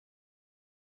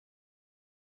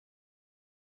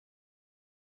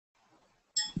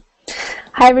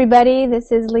Hi everybody,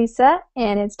 this is Lisa,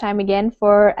 and it's time again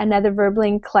for another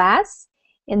Verbling class.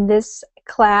 In this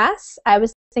class, I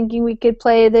was thinking we could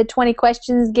play the 20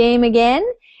 questions game again,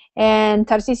 and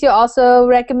Tarcisio also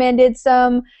recommended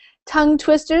some tongue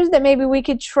twisters that maybe we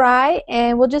could try,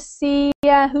 and we'll just see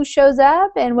who shows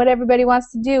up and what everybody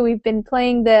wants to do. We've been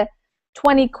playing the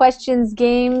 20 questions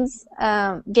game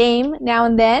now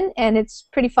and then, and it's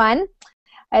pretty fun.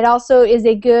 It also is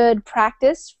a good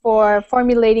practice for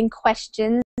formulating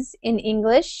questions in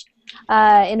English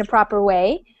in a proper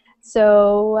way.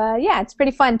 So yeah, it's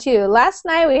pretty fun too. Last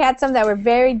night we had some that were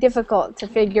very difficult to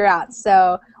figure out,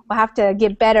 so we'll have to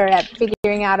get better at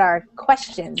figuring out our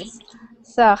questions.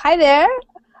 So hi there,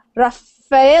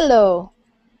 Rafaelo.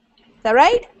 Is that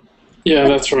right? Yeah,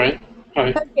 that's right.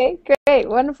 Hi. Okay, great,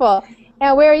 wonderful.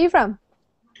 And where are you from?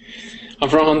 I'm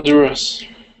from Honduras.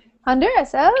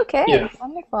 Honduras. Oh, okay, Yeah.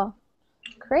 wonderful.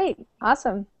 Great,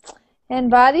 awesome. And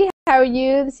Badi, how are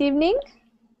you this evening?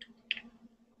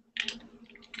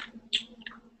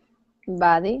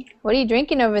 Badi, what are you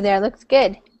drinking over there? Looks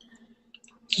good.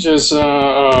 Just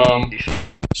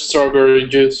strawberry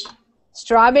juice.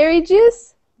 Strawberry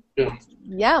juice? Yeah.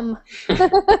 Yum.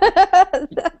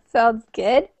 That sounds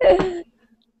good.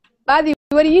 Badi,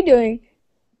 what are you doing?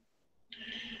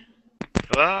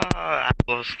 Well, I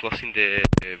was closing the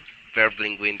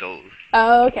Verbling window.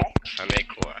 Oh, okay. An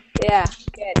echo. Yeah,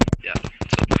 good. Yeah. So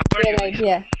how are Good you, Lisa?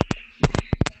 idea.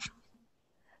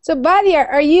 So, Badi,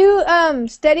 are you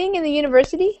studying in the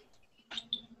university?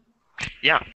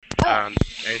 Yeah. Oh.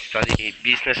 I study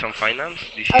business and finance.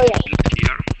 This Oh, is yeah. last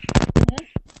year.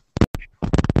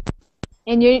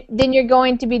 And you're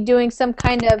going to be doing some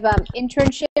kind of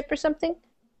internship or something?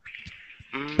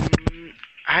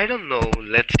 I don't know.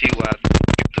 Let's see what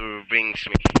future brings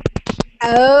me.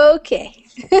 Okay.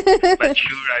 But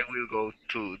sure, I will go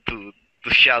to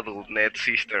shadow net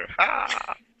sister.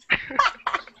 Ah.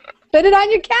 Put it on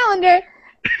your calendar.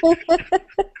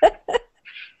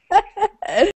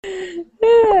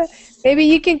 Maybe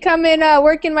you can come and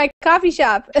work in my coffee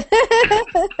shop.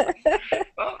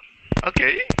 Oh,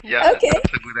 okay. Yeah. Okay.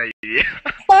 That's a good idea.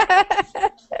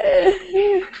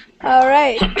 All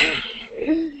right.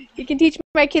 You can teach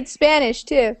my kids Spanish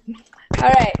too. All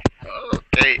right.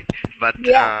 Okay, but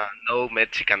Yeah. no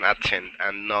Mexican accent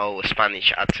and no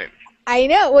Spanish accent. I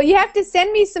know. Well, you have to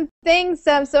send me some things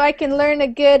so I can learn a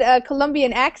good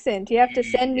Colombian accent. You have to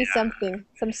send me something,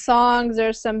 some songs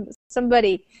or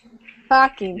somebody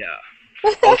talking. Yeah.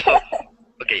 Also,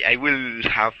 okay, I will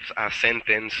have a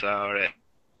sentence or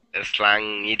a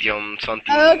slang idiom,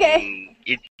 something Okay. in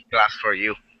each class for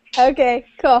you. Okay,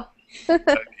 cool.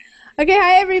 Okay,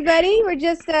 hi everybody. We're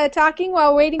just talking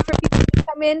while waiting for people to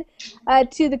come in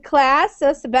to the class.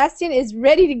 So Sebastian is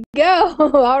ready to go.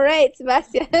 All right,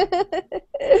 Sebastian.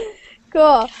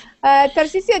 Cool.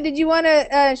 Tarcisio, did you want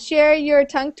to share your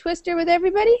tongue twister with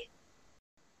everybody?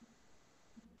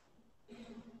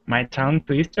 My tongue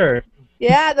twister.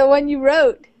 Yeah, the one you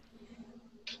wrote.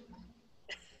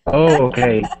 Oh,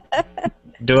 okay.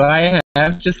 Do I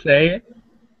have to say it?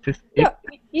 To speak? No,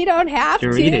 you don't have To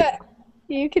read it.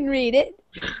 You can read it.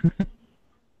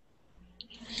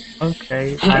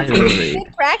 Okay, I will read.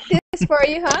 Good practice for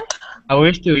you, huh? I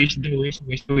wish to wish the wish,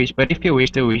 wish to wish. But if you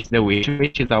wish to wish the wish,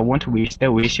 wishes I want to wish the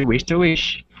wish, wish to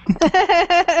wish.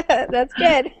 That's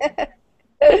good.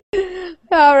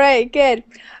 All right, good.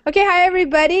 Okay, hi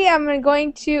everybody. I'm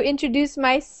going to introduce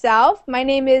myself. My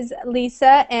name is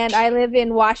Lisa, and I live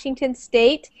in Washington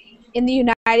State in the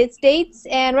United States.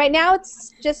 And right now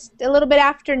it's just a little bit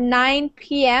after 9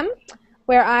 p.m.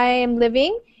 where I am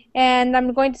living. And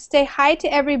I'm going to say hi to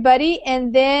everybody,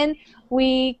 and then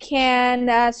we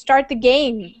can start the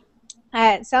game.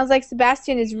 It sounds like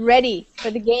Sebastian is ready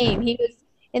for the game. He was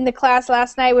in the class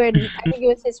last night where I think it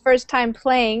was his first time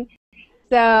playing.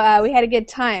 So we had a good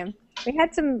time. We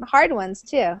had some hard ones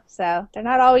too, so they're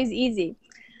not always easy.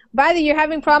 By the way, you're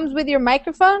having problems with your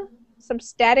microphone? Some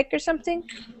static or something?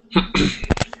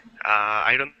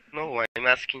 I don't know. I'm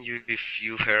asking you if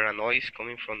you heard a noise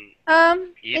coming from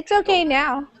it. It's okay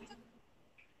now.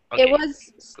 Okay. It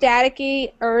was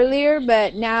staticky earlier,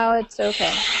 but now it's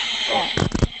okay.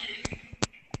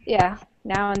 Yeah,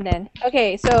 now and then.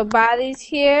 Okay, so Bali's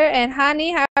here, and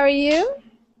Hani, how are you?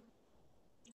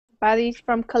 Bali's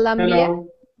from Colombia. Hello.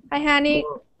 Hi, Hani.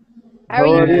 How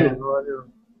are you?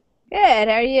 Good.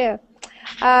 How are you?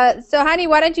 So, Hani,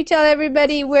 why don't you tell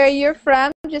everybody where you're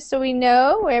from, just so we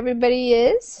know where everybody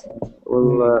is?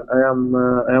 Well, I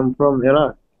am from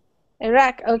Iraq.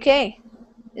 Iraq. Okay.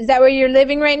 Is that where you're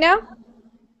living right now?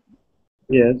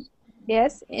 Yes.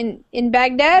 Yes. In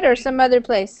Baghdad or some other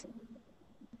place?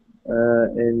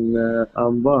 In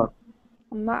Anbar.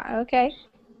 Okay.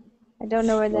 I don't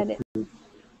know where that is.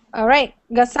 All right.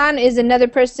 Ghassan is another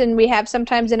person we have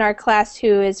sometimes in our class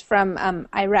who is from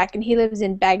Iraq, and he lives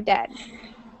in Baghdad.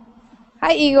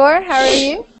 Hi, Igor. How are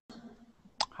you?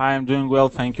 Hi, I'm doing well,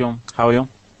 thank you. How are you?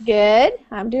 Good.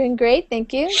 I'm doing great,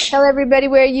 thank you. Tell everybody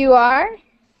where you are.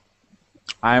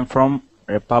 I'm from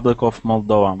Republic of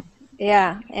Moldova.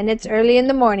 Yeah, and it's early in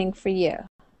the morning for you.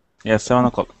 Yes, 7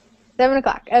 o'clock. 7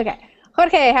 o'clock. Okay.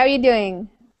 Jorge, how are you doing?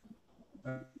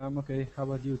 I'm okay. How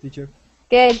about you, teacher?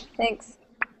 Good, thanks.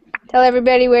 Tell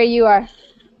everybody where you are.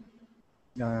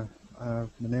 My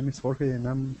name is Jorge and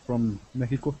I'm from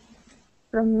Mexico.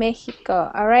 From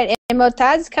Mexico. All right. And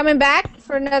Motaz coming back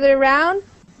for another round?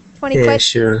 20 Yeah,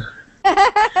 questions? sure.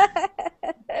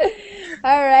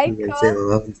 All right, You can cool. say I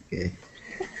love this guy.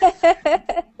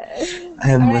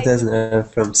 I'm Mutaz and I'm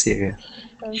from Syria.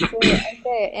 From Syria.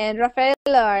 Okay. And Rafael,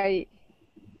 tell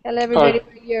everybody Hi.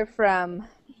 where you're from.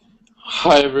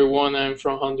 Hi everyone, I'm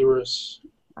from Honduras.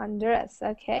 Honduras.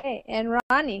 Okay. And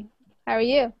Ronnie, how are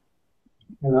you?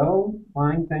 Hello,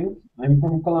 fine, thanks. I'm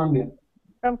from Colombia.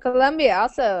 From Colombia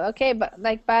also. Okay, but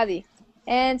like Badi.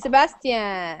 And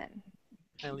Sebastian.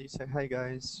 Hi Lisa, hi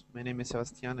guys. My name is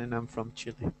Sebastian and I'm from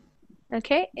Chile.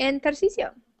 Okay. And Tarcisio.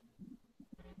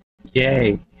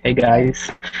 Yay. Hey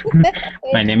guys.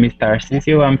 My name is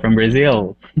Tarcisio. I'm from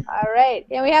Brazil. All right.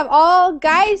 And we have all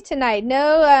guys tonight.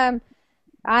 No,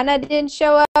 Ana didn't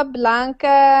show up,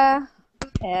 Blanca,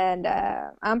 and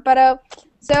Amparo.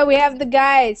 So we have the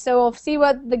guys. So we'll see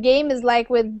what the game is like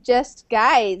with just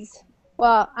guys.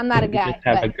 Well, I'm not a We guy, just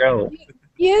have a but girl.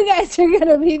 you guys are going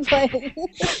to be playing.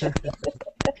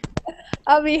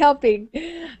 I'll be helping.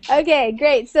 Okay,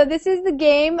 great. So this is the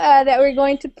game that we're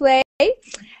going to play.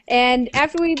 And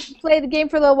after we play the game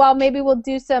for a little while, maybe we'll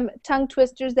do some tongue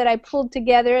twisters that I pulled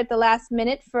together at the last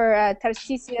minute for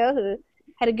Tarcisio, who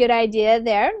had a good idea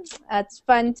there. It's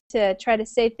fun to try to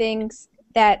say things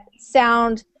that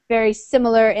sound very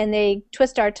similar and they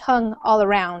twist our tongue all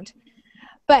around.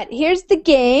 But here's the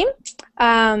game.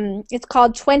 It's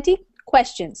called 20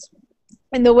 Questions.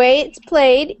 And the way it's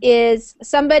played is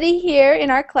somebody here in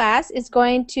our class is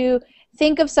going to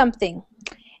think of something.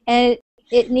 And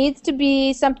it needs to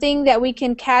be something that we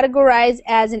can categorize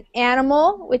as an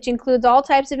animal, which includes all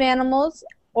types of animals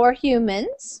or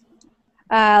humans.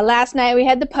 Last night we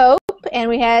had the Pope and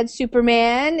we had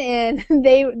Superman, and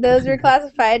those were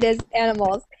classified as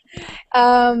animals.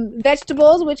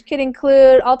 Vegetables, which could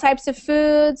include all types of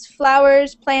foods,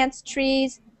 flowers, plants,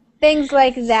 trees, things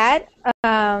like that.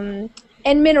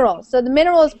 And minerals. So the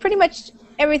mineral is pretty much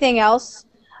everything else.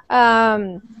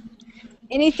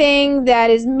 Anything that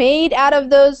is made out of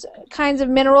those kinds of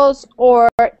minerals, or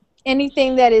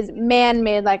anything that is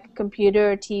man-made, like a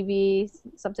computer or TV,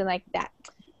 something like that.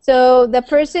 So the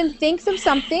person thinks of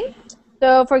something.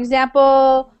 So, for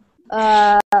example,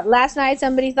 last night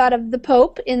somebody thought of the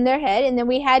Pope in their head, and then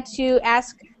we had to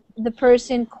ask the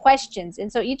person questions.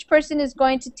 And so each person is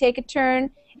going to take a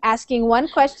turn asking one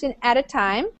question at a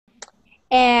time.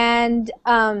 And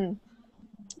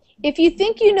if you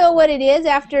think you know what it is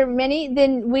after many,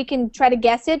 then we can try to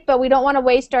guess it, but we don't want to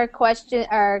waste our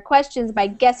questions by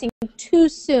guessing too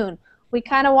soon. We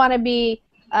kind of want to be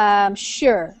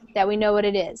sure that we know what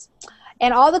it is.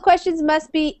 And all the questions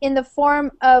must be in the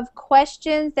form of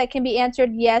questions that can be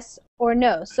answered yes or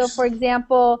no. So, for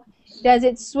example, does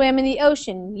it swim in the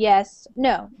ocean? Yes,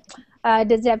 no.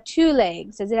 Does it have 2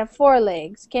 legs? Does it have 4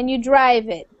 legs? Can you drive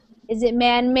it? Is it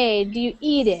man-made? Do you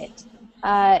eat it?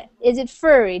 Is it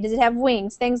furry? Does it have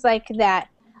wings? Things like that.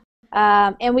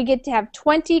 And we get to have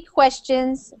 20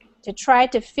 questions to try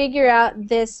to figure out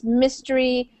this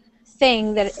mystery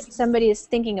thing that somebody is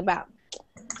thinking about.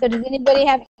 So does anybody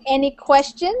have any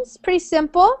questions? Pretty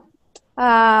simple.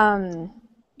 All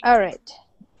right.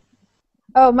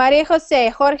 Oh, Maria Jose.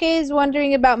 Jorge is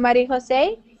wondering about Maria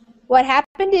Jose. What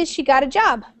happened is she got a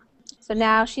job. So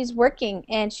now she's working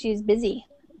and she's busy.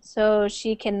 So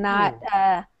she cannot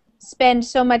spend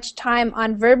so much time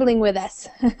on Verbling with us.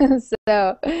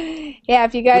 So, yeah,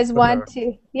 if you guys want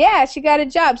to. Yeah, she got a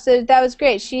job. So that was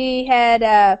great. She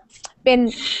had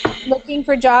been looking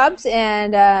for jobs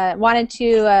and wanted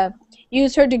to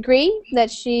use her degree that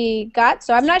she got.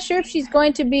 So I'm not sure if she's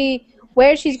going to be,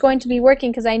 where she's going to be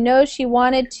working, because I know she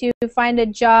wanted to find a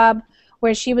job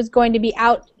where she was going to be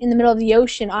out in the middle of the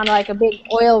ocean on like a big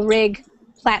oil rig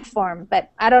platform,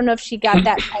 but I don't know if she got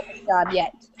that type of job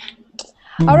yet.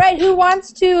 All right, who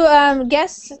wants to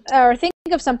guess or think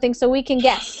of something so we can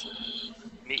guess?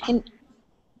 Me.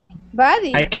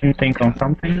 Buddy. I can think of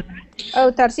something.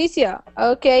 Oh, Tarcisio.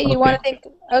 Okay, you want to think?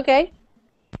 Okay.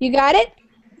 You got it?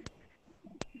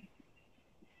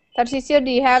 Tarcisio, do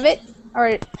you have it?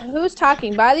 Or who's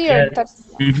talking, Buddy or Yes.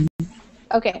 Tarcisio?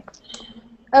 Okay.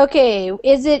 Okay.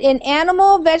 Is it an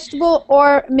animal, vegetable,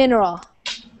 or mineral?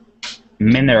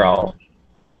 Mineral.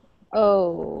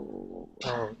 Oh.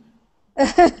 Oh,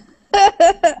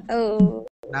 Oh.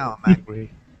 now I'm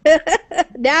angry.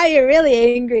 Now you're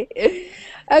really angry.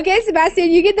 Okay, Sebastian,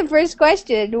 you get the first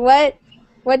question. What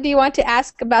do you want to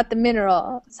ask about the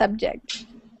mineral subject?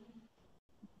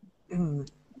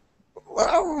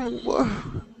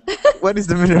 What is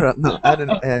the mineral? No, I don't.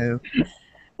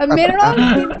 A mineral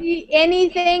can be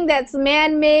anything that's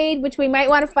man-made, which we might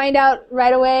want to find out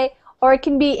right away, or it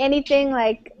can be anything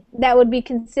like that would be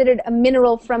considered a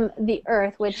mineral from the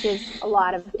earth, which is a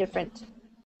lot of different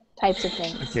types of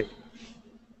things. Okay.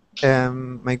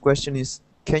 My question is,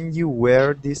 can you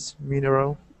wear this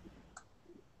mineral?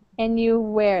 And you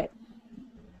wear it.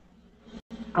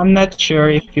 I'm not sure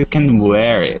if you can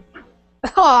wear it,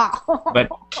 but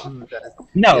That is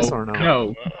no, yes or no?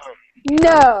 no.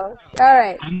 No. All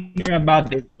right. I'm talking about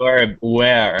this verb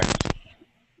wear.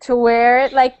 To wear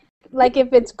it, like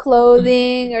if it's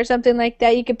clothing or something like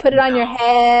that, you could put it on your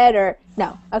head or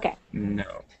no. Okay.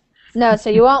 No. No, so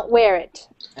you won't wear it.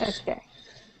 Okay.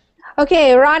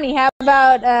 Okay, Ronnie, how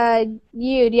about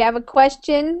you? Do you have a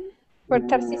question for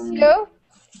Tarcisio?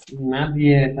 Not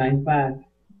yet, I'm fast.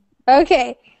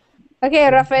 Okay. Okay,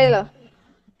 Rafaelo.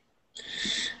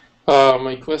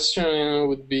 My question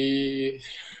would be,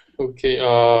 okay,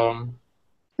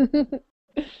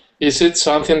 is it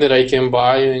something that I can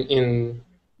buy in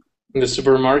the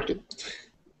supermarket?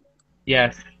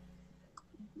 Yes.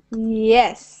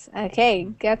 Yes. Okay,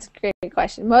 that's a great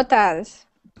question. Motas,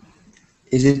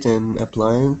 Is it an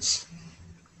appliance?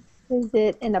 is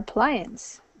it an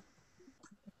appliance?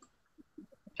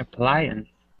 Appliance.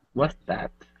 What's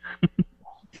that?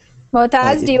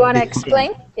 Motas, do you want to it,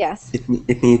 explain? Yes.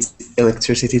 it needs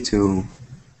electricity to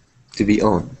be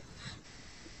on.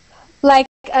 Like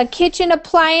a kitchen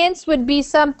appliance would be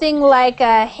something like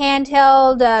a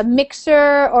handheld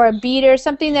mixer or a beater,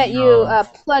 something that you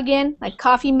plug in, like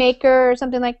coffee maker or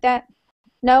something like that.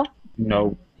 No?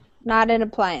 No. Not an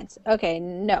appliance. Okay,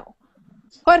 no.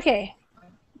 Jorge.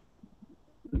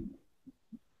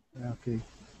 Okay.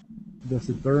 Does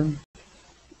it burn?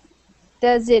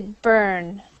 Does it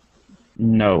burn?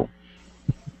 No.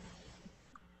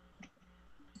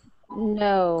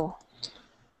 No.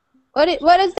 What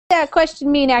does that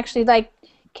question mean actually? Like,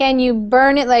 can you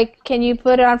burn it? Like, can you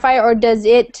put it on fire, or does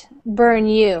it burn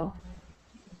you?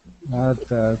 Not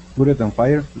put it on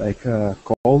fire, like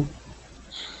coal.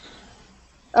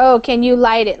 Oh, can you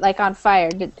light it like on fire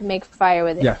to make fire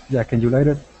with it? Yeah. Can you light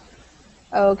it?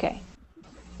 Oh, okay.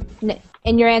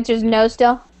 And your answer is no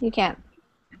still? You can't.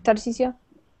 Tarcisio?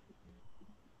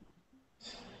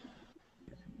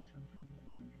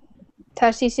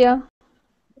 Tarcisio?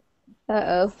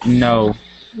 Uh-oh. No.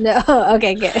 No.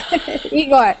 Okay, good.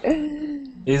 Igor.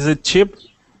 Is it cheap?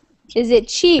 Is it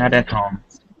cheap? Not at home.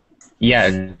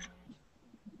 Yes.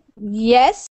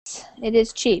 Yes, it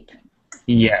is cheap.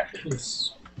 Yes.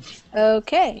 Yes.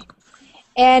 Okay.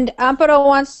 And Amparo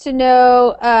wants to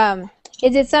know,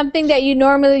 is it something that you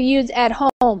normally use at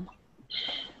home?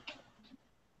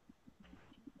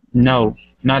 No.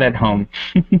 Not at home.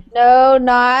 No,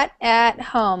 not at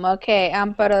home. Okay,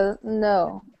 Amparo,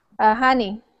 no.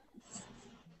 Hani,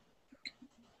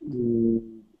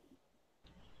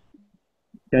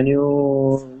 Can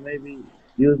you maybe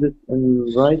use it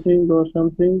in writing or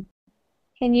something?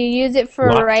 can you use it for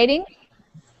What? writing?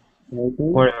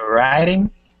 Writing? For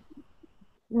writing?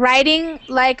 Writing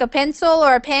like a pencil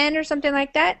or a pen or something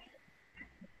like that?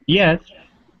 Yes.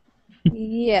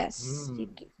 Yes.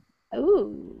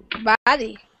 Ooh,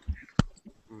 body.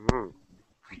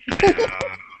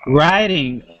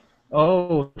 Writing.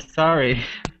 Oh, sorry.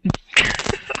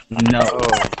 No.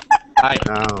 I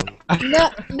No,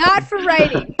 not for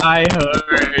writing. I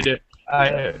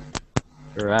heard.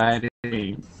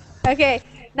 Writing. Okay,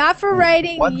 not for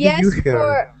writing. What did Yes, you hear?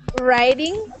 for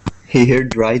writing. He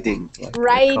heard riding. Like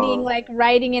Riding, like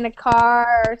riding in a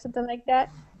car or something like that.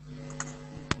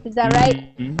 Is that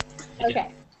right? Mhm.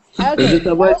 Okay. Is Okay. it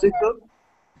a bicycle?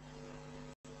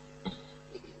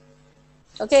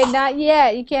 Okay, not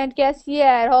yet. You can't guess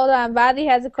yet. Hold on. Badi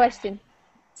has a question.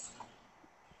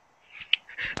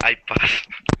 I pass.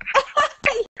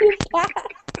 You pass.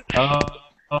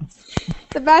 Oh,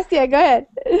 Sebastian, go ahead.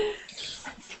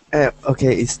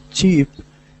 Okay, it's cheap.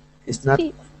 It's not.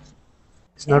 Cheap.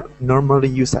 It's not normally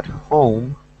used at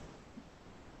home.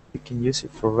 You can use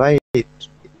it for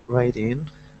writing.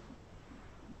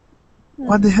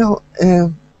 What the hell?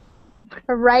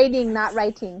 For writing, not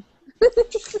writing.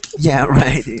 Yeah,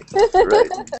 writing.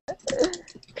 Writing.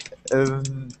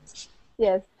 Um,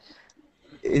 Yes.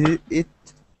 it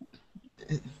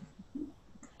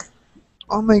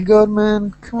Oh my god,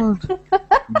 man! Come on.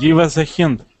 Give us a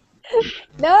hint.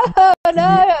 No,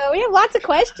 no. We have lots of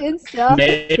questions still.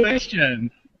 Many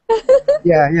questions.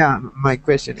 Yeah. My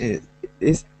question is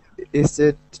it?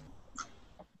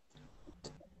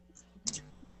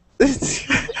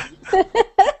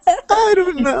 I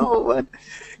don't know what.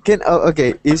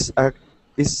 Okay? Is some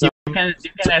You can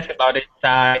ask about its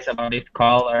size, about its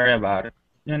color, about a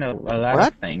lot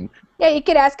what? of things. Yeah, you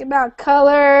could ask about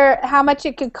color, how much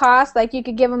it could cost. Like you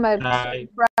could give them a Size.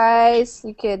 price.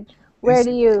 You could, where Is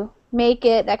do you make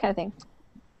it? That kind of thing.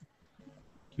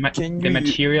 can The you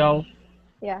material.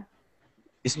 Yeah.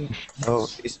 is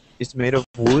it's made of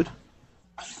wood?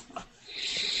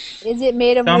 Is it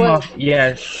made of Some wood?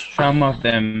 some of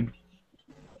them.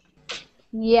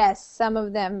 Yes, some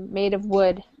of them made of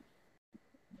wood.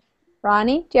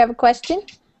 Ronnie, do you have a question?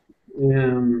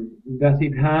 Does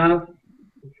it have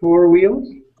 4 wheels?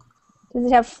 Does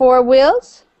it have 4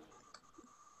 wheels?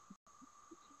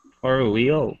 Or a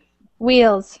wheel.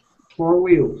 Wheels. 4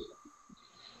 wheels.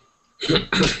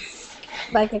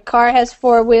 Like a car has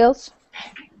 4 wheels?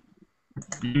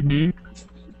 Mm-hmm.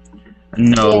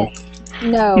 No. Yeah.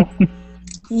 No.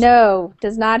 No,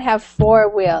 does not have 4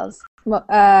 wheels.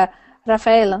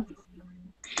 Rafael.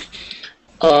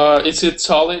 Is it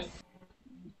solid?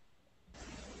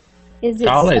 Is it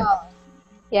Solid.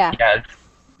 Yeah. Yes.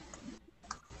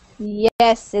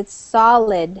 Yes, it's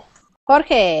solid.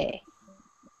 Jorge.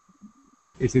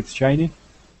 Is it shiny?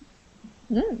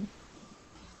 Mm.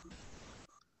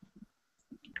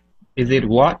 Is it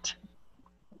what?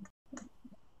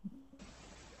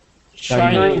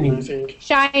 Shiny, I think.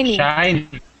 Shiny. Shiny.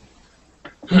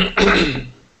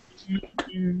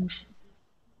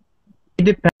 It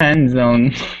depends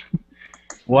on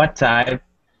what type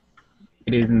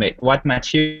it is made, what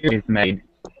material is made,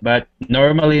 but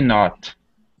normally not.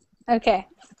 Okay.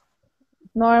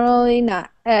 Normally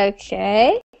not.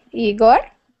 Okay. Igor?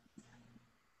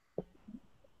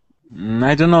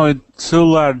 I don't know. It's too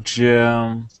large.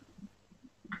 Too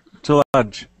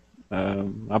large.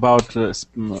 About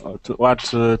what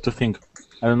to think.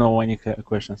 I don't know any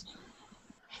questions.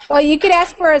 Well, you could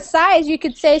ask for a size. You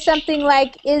could say something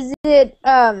like, is it,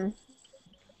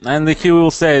 And he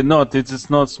will say, no, it is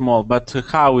not small, but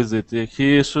how is it?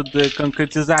 He should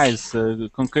concretize,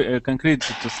 concrete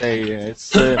to say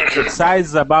it's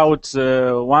size about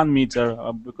 1 meter,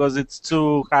 because it's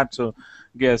too hard to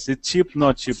guess. It's cheap,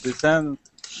 not cheap.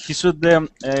 He should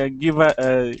give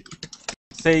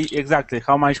say exactly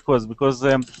how much cost, because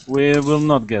we will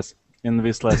not guess in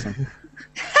this lesson.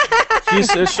 He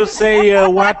should say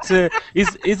what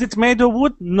is it made of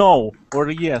wood? No or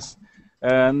yes.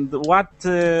 And what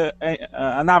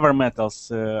another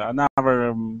metals, another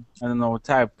I don't know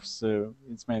types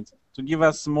it's made, to give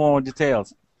us more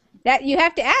details. that you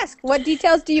have to ask. What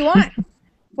details do you want?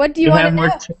 What do you You want have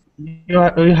to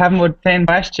more. know? You have more 10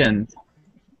 questions.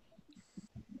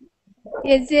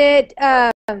 Is it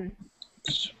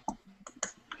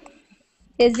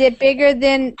bigger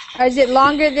than, or is it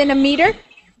longer than a meter?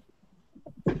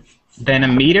 Then a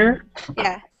meter.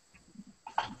 Yeah.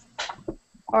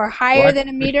 Or higher What? than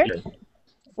a meter?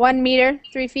 1 meter,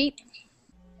 3 feet?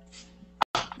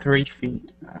 3 feet.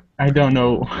 I don't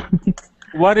know.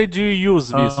 What did you use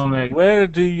this? Oh my- Where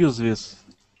do you use this?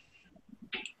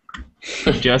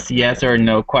 Just yes or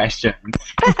no questions.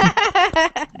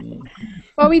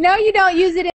 Well, we know you don't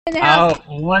use it in the house.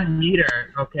 Oh, 1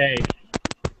 meter. Okay.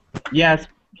 Yes.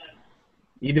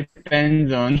 It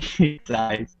depends on its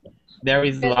size. There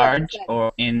is Depends on the large size.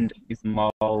 or in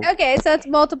small. Okay, so it's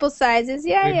multiple sizes.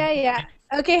 Yeah.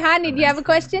 Okay, Hani, do you have a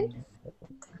question?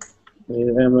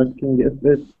 I'm asking if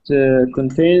it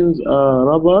contains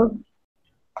rubber.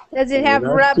 Does it have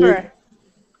Elastic. rubber?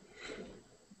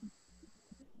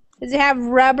 Does it have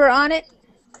rubber on it?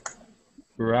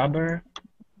 Rubber.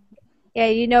 Yeah,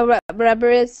 you know what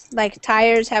rubber is? Like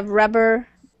tires have rubber.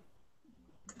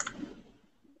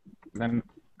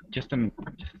 Just a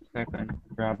second.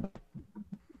 Rubber.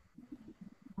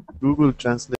 Google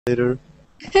Translator.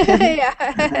 Yeah.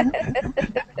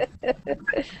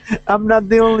 I'm not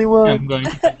the only I'm one. going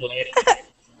to translate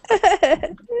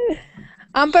it.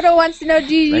 Amparo wants to know,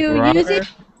 do you Like use it? rubber?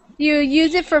 Do you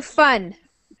use it for fun?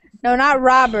 No, not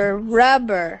robber,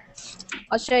 rubber.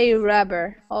 I'll show you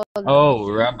rubber. Hold on. Oh,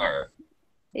 rubber.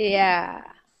 Yeah.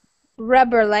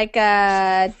 Rubber, like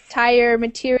a tire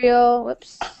material.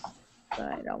 Whoops.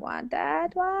 I don't want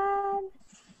that one.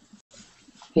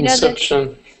 You know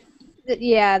Inception.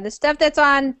 yeah, the stuff that's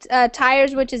on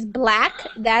tires, which is black,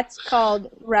 that's called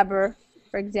rubber,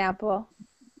 for example.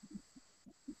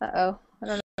 Uh-oh. I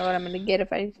don't know what I'm going to get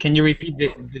if I... Can you repeat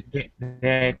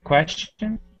the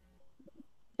question?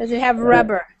 Does it have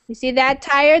rubber? You see that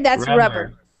tire? That's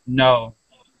rubber. No.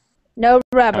 No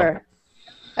rubber.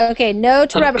 Okay, no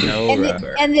to rubber. No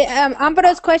rubber.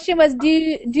 Amparo's question was, do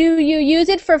you use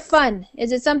it for fun?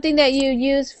 Is it something that you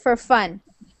use for fun?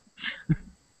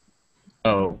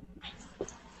 Oh.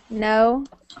 No.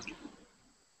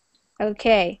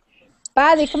 Okay.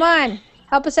 Bobby, come on.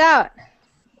 Help us out.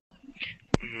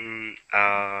 You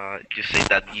say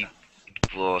that it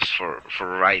was for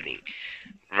riding.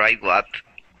 Ride what?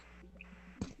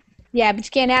 Yeah, but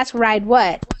you can't ask ride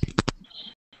what.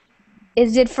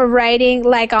 Is it for riding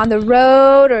like on the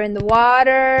road or in the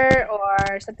water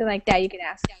or something like that? You can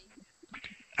ask.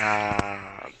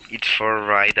 It's for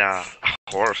ride a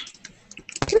horse.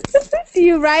 Do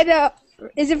you ride a?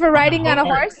 Is it for riding on a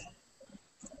horse?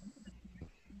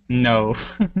 No.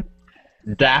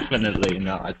 Definitely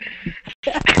not.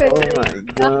 Oh my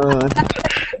god.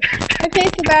 Okay,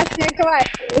 Sebastian, come on.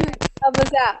 Help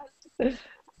us out.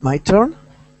 My turn?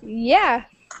 Yeah.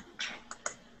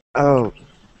 Oh.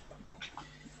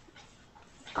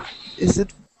 Is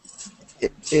it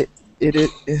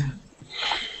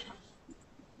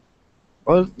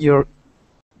well, your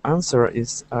answer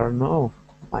is no.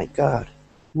 My god.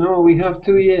 No, we have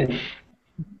two yes.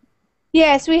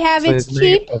 Yes, we have. So It's it's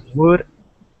cheap, made of wood.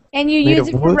 and you made use of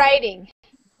it for wood? riding.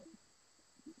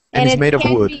 And it's made of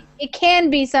wood. It can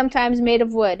be sometimes made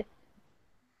of wood.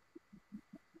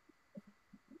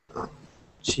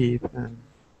 Cheap and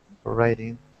for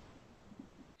riding.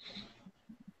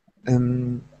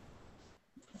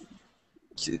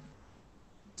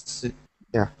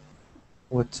 Yeah.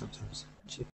 Wood sometimes.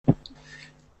 Cheap.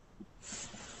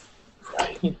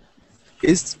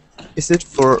 Is it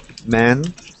for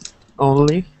men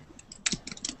only?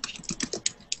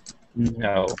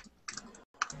 No.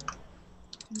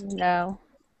 No,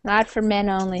 not for men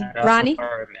only. Not Ronnie,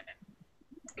 for men.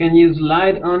 Can you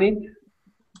slide on it?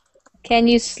 can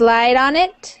you slide on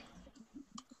it?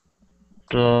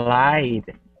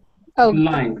 Slide. Oh,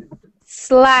 Slide.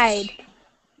 slide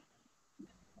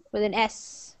with an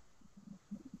S.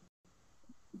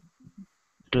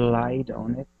 Slide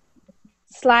on it.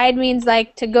 Slide means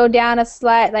like to go down a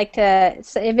slide, like to,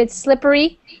 so if it's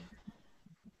slippery,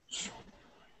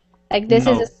 like this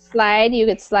is No. a slide, you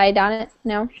could slide on it.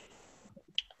 No?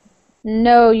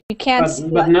 No, you can't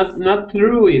But not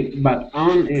through it, but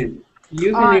on it.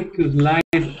 Using On. it to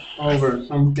slide over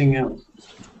something else.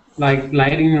 Like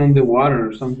sliding on the water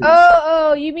or something.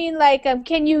 Oh, you mean like,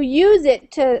 can you use it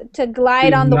to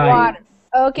glide To on the glide. water?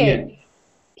 Okay. Yes.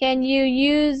 Can you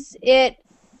use it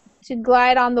to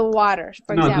glide on the water,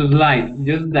 for No, example? to slide.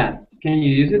 Just that. Can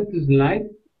you use it to slide?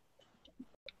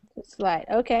 To slide.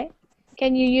 Okay.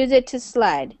 Can you use it to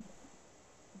slide?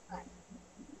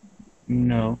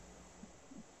 No.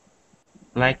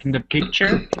 Like in the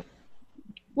picture?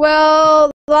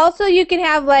 Well, also you can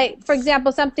have like, for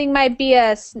example, something might be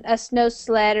a snow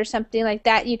sled or something like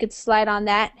that. You could slide on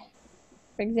that,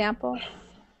 for example.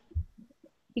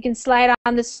 You can slide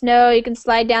on the snow. You can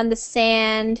slide down the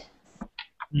sand.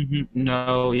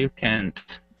 No, you can't.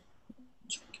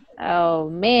 Oh,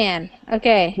 man.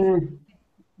 Okay. Hmm.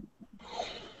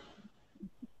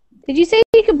 Did you say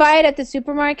you could buy it at the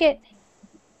supermarket?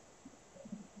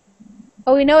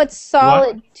 Oh, we know it's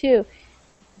solid, too.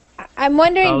 I'm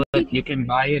wondering... Solid, you can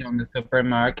buy it on the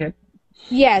supermarket?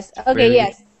 Yes. Okay, Really?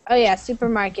 yes. Oh, yeah,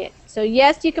 supermarket. So,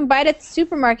 yes, you can buy it at the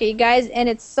supermarket, you guys, and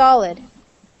it's solid.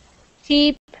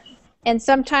 Cheap, and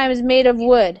sometimes made of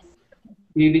wood.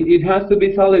 It has to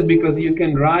be solid because you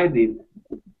can ride it.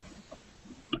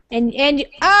 And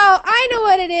oh, I know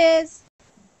what it is.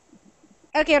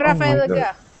 Okay, Rafael,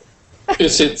 go.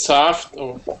 Is it soft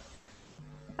or?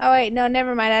 Oh wait, no,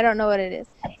 never mind. I don't know what it is.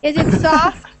 Is it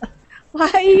soft?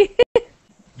 Why?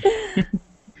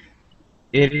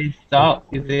 It is soft.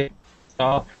 Is it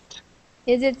soft?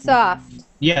 Is it soft?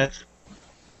 Yes.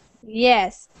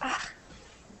 Yes.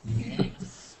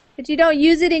 But you don't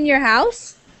use it in your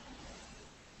house?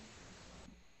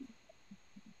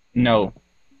 No.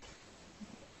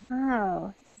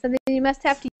 Oh, so then you must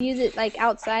have to use it like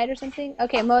outside or something.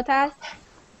 Okay, Motaz.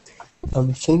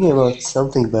 I'm thinking about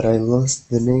something, but I lost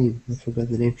the name. I forgot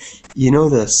the name. You know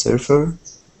the surfer?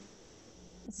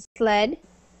 Sled.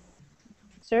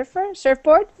 Surfer?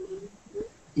 Surfboard?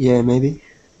 Yeah, maybe.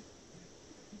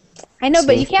 I know,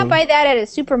 but you can't Surfboard. buy that at a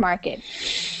supermarket.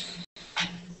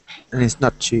 And it's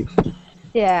not cheap.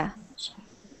 Yeah.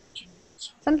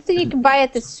 Something you can buy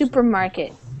at the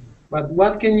supermarket. But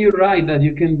what can you ride that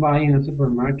you can buy in a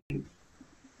supermarket?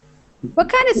 What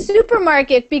kind of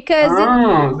supermarket? Because in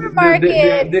the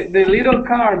supermarket... The little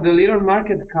car, the little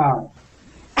market car.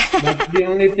 That's the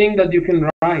only thing that you can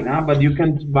ride, huh? But you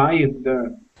can't buy it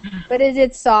there. But is it But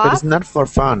it's soft? not for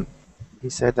fun. He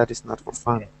said that it's not for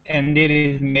fun. And it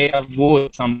is made of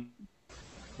wood.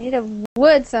 Made of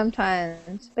wood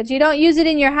sometimes, but you don't use it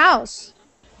in your house.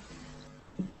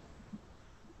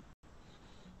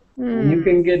 And you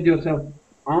can get yourself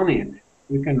on it.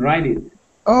 You can ride it.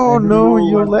 Oh I don't no, know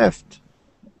you what- left.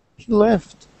 He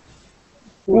left.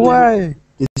 Why?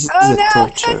 This is Oh a no!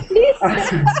 torture.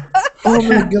 Oh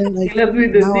my god, He left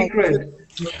with the now I secret.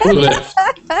 Who left?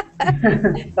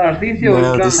 Tarcisio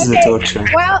No, is this is gone. a torture.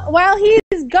 While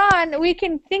he's gone, we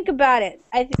can think about it.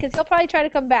 Because he'll probably try to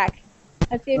come back.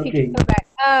 Let's see if he Okay. can come back.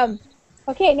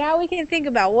 Okay, now we can think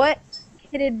about what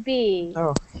could it be.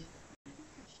 Oh,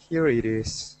 here it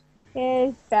is.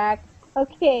 He's back.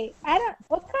 Okay,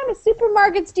 what kind of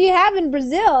supermarkets do you have in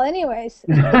Brazil, anyways?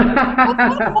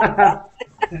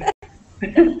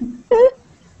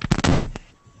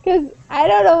 Because I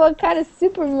don't know what kind of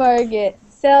supermarket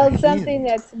sells something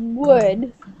that's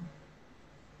wood.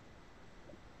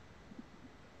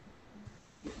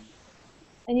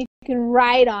 And you can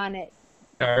ride on it.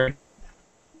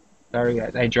 Sorry,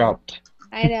 guys, I dropped.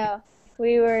 I know.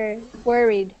 We were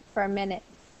worried for a minute.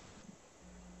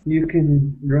 You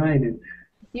can ride it.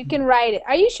 You can ride it.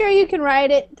 Are you sure you can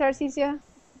ride it, Tarcisio?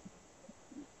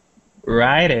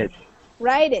 Ride it.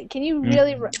 Ride it. Can you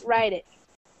really ride it?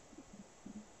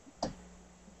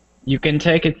 You can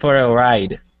take it for a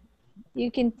ride.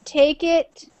 You can take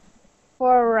it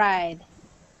for a ride.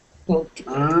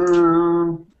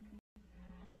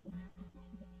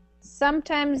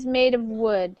 Sometimes made of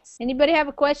wood. Anybody have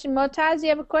a question? Motaz, do you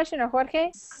have a question? Or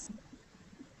Jorge?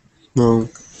 No.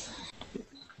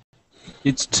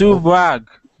 It's too vague.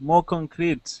 More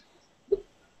concrete.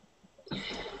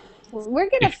 We're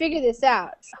going to figure this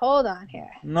out. Hold on here.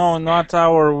 No, not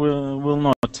our. Will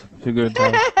not figure it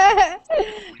out.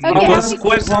 Okay,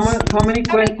 How many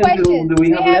questions do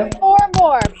we have left? four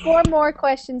more. Four more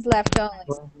questions left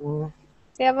only.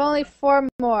 We have only four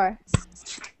more.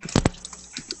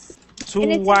 Too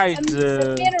And it's wide.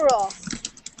 a mineral.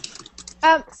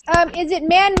 Is it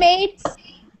man-made?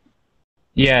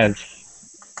 Yes.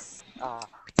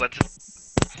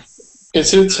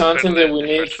 Is it something that we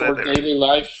need for daily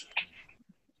life?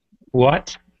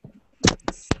 What?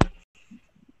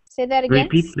 Say that again.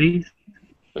 Repeat, please.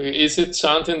 Okay, is it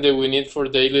something that we need for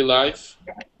daily life?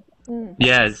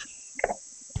 Yes.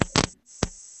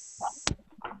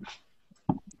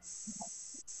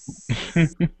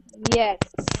 Yes.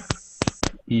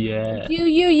 Yeah. Do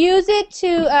you use it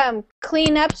to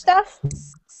clean up stuff?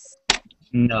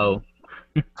 No.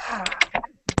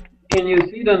 Can you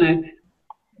sit on it?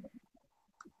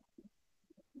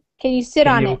 Can you sit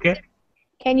on you it? okay?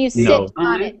 Can you sit No.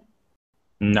 on it?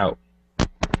 No.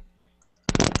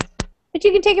 But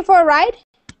you can take it for a ride?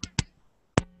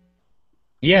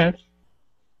 Yes.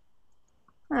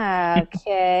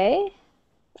 Okay.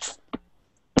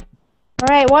 All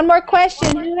right, one more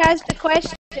question. Who has the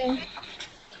question?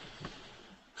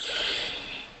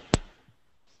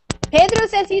 Pedro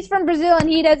says he's from Brazil and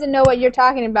he doesn't know what you're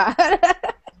talking about.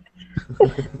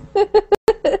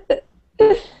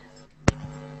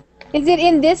 Is it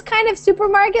in this kind of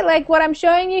supermarket, like what I'm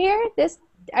showing you here?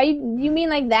 You mean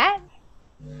like that?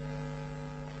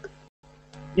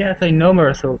 Yes, I know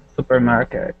more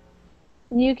supermarket.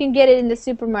 You can get it in the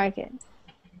supermarket.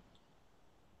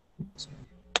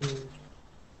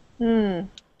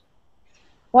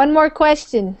 One more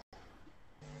question.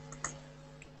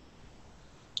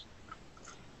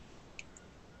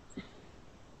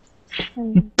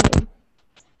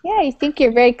 Yeah, you think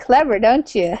you're very clever,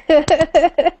 don't you?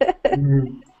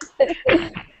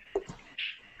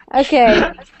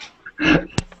 Okay.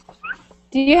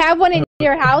 Do you have one in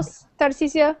your house,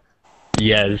 Tarcisio?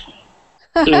 Yes.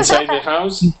 Inside the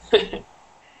house?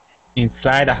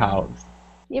 Inside the house.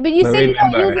 Yeah, but you But said you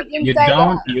don't remember, use it you inside the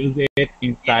don't house. use it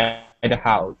inside the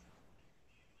house.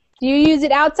 Do you use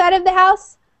it outside of the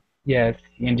house? Yes,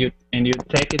 and you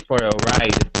take it for a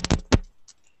ride.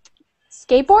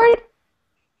 Skateboard?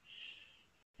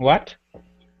 What?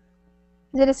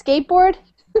 Is it a skateboard?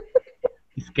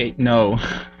 Skate? No.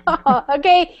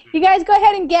 Okay, you guys go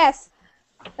ahead and guess.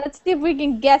 Let's see if we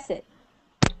can guess it.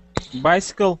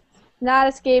 Bicycle? Not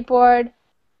a skateboard.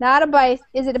 Not a bike.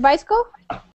 Is it a bicycle?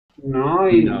 No,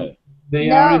 No. they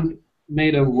No. aren't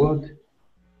made of wood.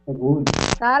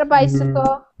 Not a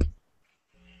bicycle.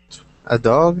 A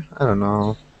dog? I don't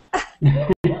know.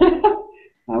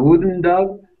 A wooden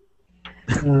dog.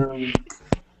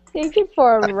 Take it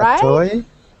for a A ride? toy?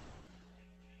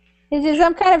 Is it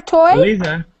some kind of toy?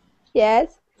 Lisa,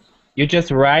 Yes. you just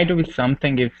ride with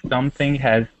something if something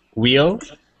has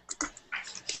wheels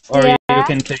Or Yeah. you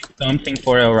can take something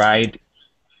for a ride,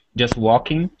 just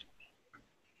walking.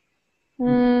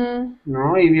 Mm,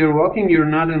 No, if you're walking,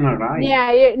 you're not in a ride.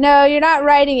 yeah. No, you're not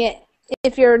riding it.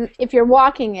 If you're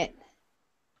walking it.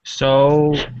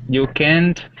 So you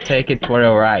can't take it for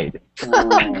a ride. Oh.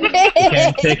 You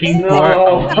can take it for a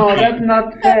No, walking. that's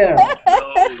not fair.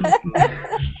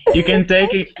 You can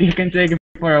take it. You can take it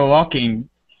for a walking.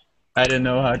 I don't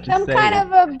know how to Some say kind it.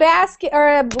 of a basket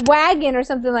or a wagon or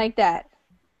something like that.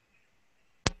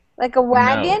 Like a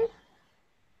wagon?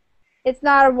 It's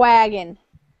not a wagon.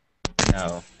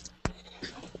 No.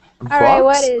 All right,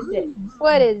 what Box? is it?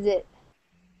 What is it?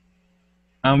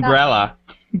 Umbrella.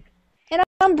 An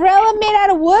umbrella made out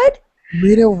of wood?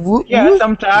 Made of wood? Yeah,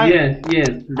 sometimes.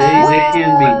 Yes, they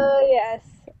can be. Oh, yes.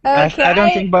 Okay. I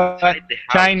don't think, but Inside the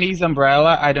house. Chinese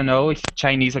umbrella. I don't know if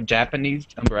Chinese or Japanese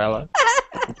umbrella.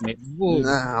 It's made of wood.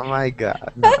 Oh my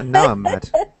god. No, now I'm mad.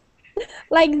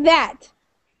 Like that.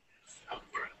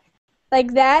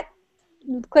 Like that.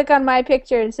 Click on my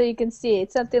picture so you can see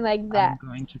it. Something like that. I'm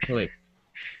going to click.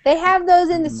 They have those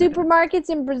in the supermarkets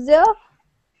in Brazil?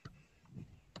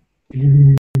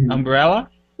 Umbrella?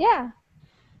 Yeah.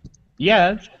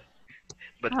 Yes.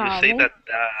 But Oh, you say man. that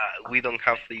we don't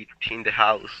have it in the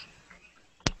house.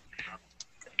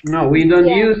 No, we don't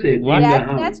Yeah. use it What? in the Yeah,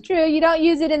 house. that's true. You don't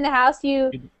use it in the house.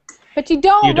 But you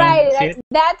don't You don't write it. see it?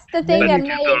 That's the thing But that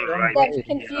you don't write that it.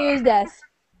 confused us.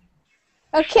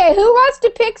 Okay, who wants to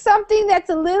pick something that's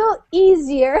a little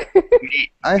easier?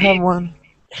 I have one.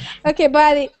 Okay,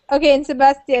 Body. Okay, and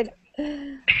Sebastian.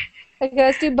 Okay,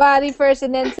 let's do Body first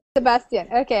and then Sebastian.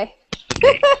 Okay.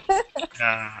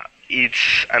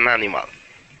 It's an animal.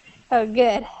 Oh,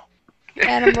 good.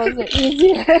 Animals are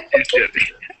easier.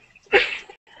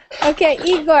 Okay,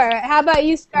 Igor, how about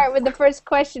you start with the first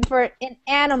question for an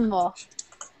animal?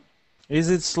 Is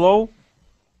it slow?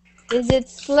 Is it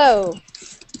slow?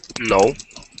 No.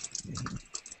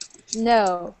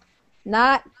 No,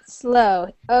 not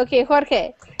slow. Okay,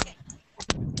 Jorge.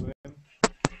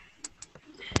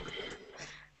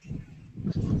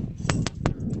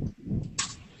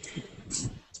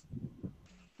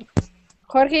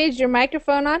 Jorge, is your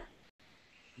microphone on?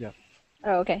 Yeah.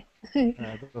 Oh, okay.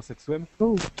 Does it swim?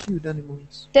 Oh, cute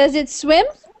animals. Does it swim?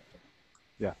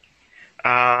 Yeah.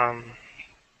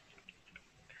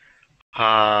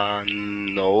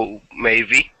 No,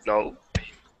 maybe. No.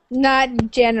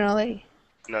 Not generally.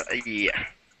 No, yeah.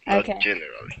 Not Okay.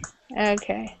 generally.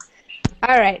 Okay.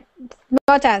 All right.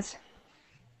 Motas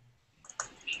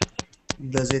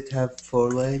Does it have 4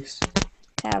 legs?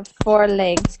 have 4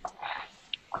 legs.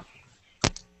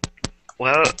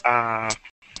 Well,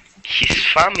 his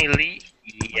family,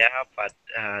 yeah, but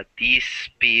this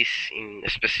piece in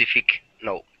specific,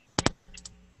 no.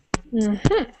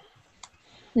 Mm-hmm.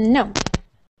 No.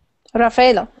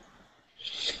 Rafaelo.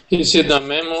 Is it a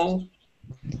mammal?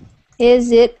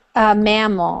 Is it a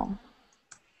mammal?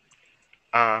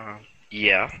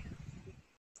 Yeah.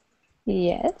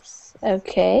 Yes.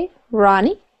 Okay.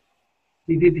 Ronnie.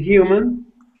 Is it human?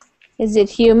 Is it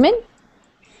human?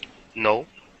 No.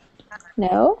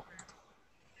 No.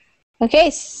 Okay,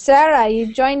 Sarah,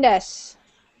 you joined us.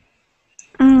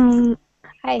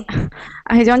 Hi.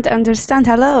 I don't understand.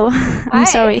 Hello. I'm Hi.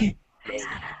 sorry.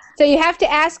 So you have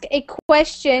to ask a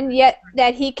question yet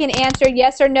that he can answer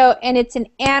yes or no, and it's an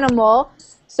animal.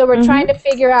 So we're trying to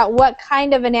figure out what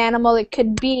kind of an animal it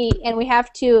could be, and we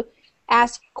have to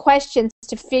ask questions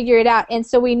to figure it out. And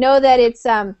so we know that it's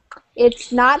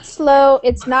not slow,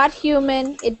 it's not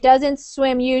human, it doesn't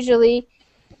swim usually,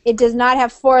 it does not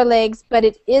have 4 legs, but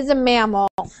it is a mammal.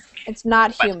 It's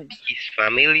not human.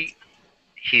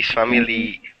 His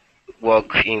family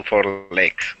walk in 4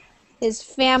 legs. His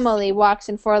family walks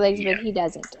in 4 legs, but he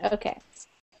doesn't. Okay.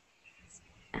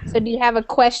 So do you have a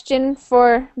question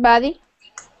for Buddy?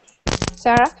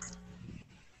 Sarah?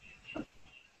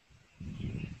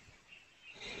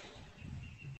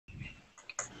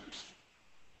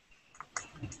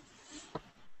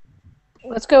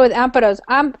 Let's go with Amparos.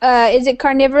 Is it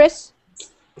carnivorous?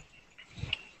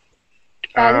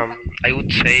 I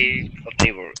would say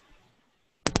omnivore.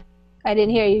 I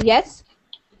didn't hear you. Yes?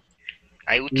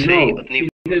 I would say No. omnivore.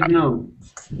 He said no.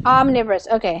 Omnivorous.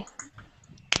 Okay.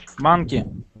 Monkey.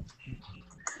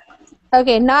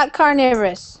 Okay, not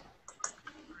carnivorous.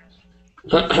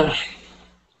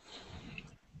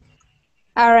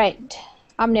 All right.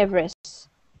 Omnivorous.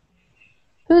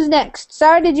 Who's next?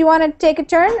 Sarah, did you want to take a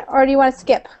turn or do you want to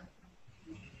skip?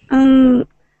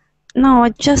 No, I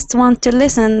just want to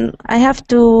listen. I have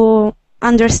to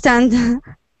understand.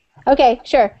 Okay,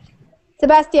 sure.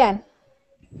 Sebastian.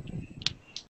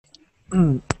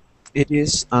 It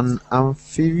is an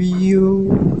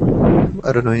amphibian.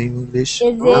 I don't know in English.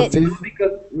 Is it?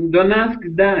 Because don't ask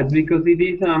that because it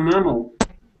is a mammal.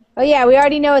 Oh yeah, we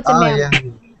already know it's a mammal. Yeah.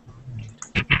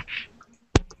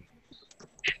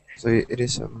 So it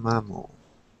is a mammal,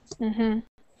 Mhm.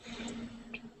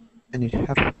 and it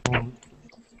has one.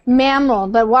 Mammal,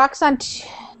 but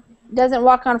doesn't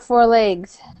walk on four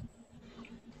legs.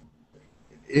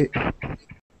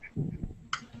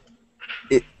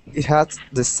 It has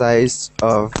the size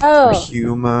of Oh. a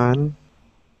human.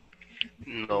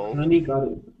 No. Honey got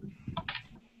it.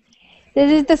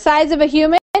 Is it the size of a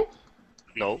human?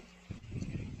 No.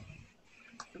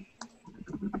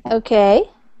 Okay.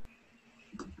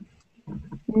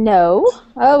 No.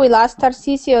 Oh, we lost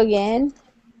Tarcisio again.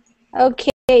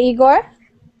 Okay, Igor.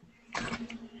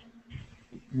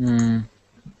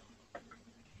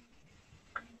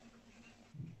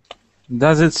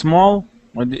 Does it small?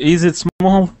 Or is it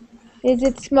small? Is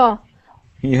it small?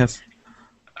 Yes.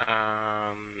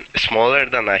 Smaller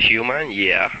than a human,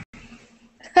 yeah.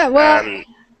 Well,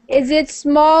 is it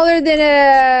smaller than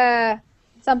a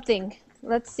something?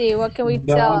 Let's see. What can we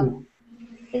tell?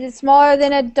 Is it smaller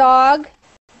than a dog?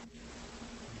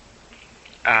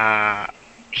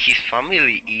 His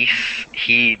family is.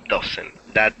 He doesn't.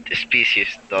 That species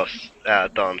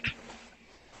don't.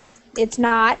 It's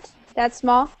not that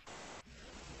small.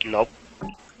 Nope.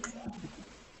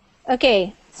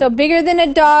 Okay, so bigger than a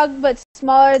dog, but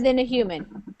smaller than a human.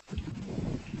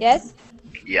 Yes?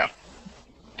 Yeah.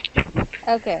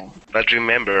 Okay. But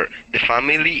remember, the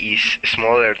family is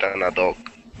smaller than a dog.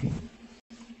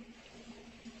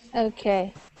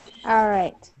 Okay. All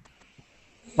right.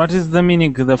 What is the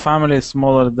meaning? The family is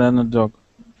smaller than a dog.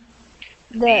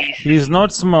 He is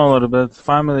not smaller, but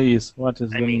family is. What is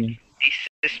the meaning?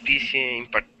 This species in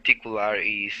particular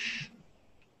is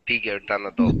bigger than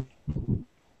a dog.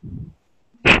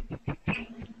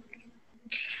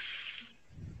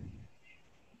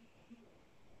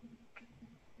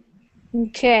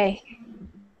 Okay.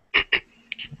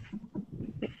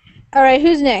 All right,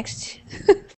 who's next?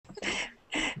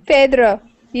 Pedro,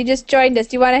 you just joined us.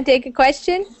 Do you want to take a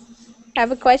question?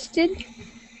 Have a question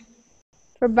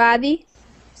for Bobby?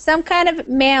 Some kind of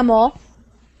mammal.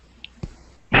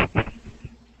 I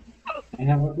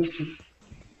have a question.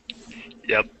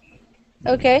 Yep.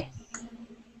 Okay.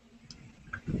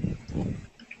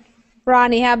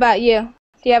 Ronnie, how about you?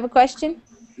 Do you have a question?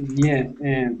 Yeah.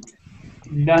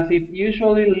 Does it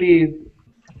usually live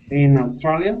in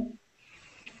Australia?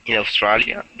 In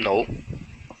Australia? No.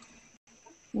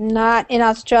 Not in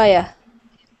Australia.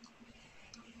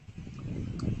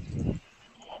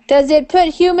 Does it put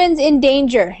humans in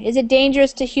danger? Is it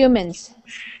dangerous to humans?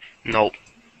 No.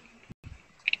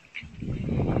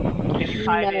 Can you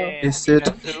find it Is in it-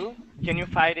 a zoo? Can you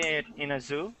find it in a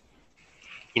zoo?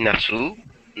 In a zoo?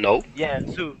 No. Yeah,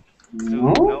 zoo. Zoo.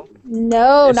 No. No.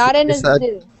 No, Is not it- in a is that-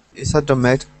 zoo. Is a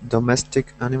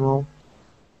domestic animal?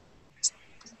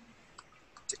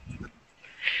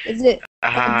 Is it?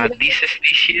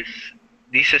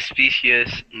 This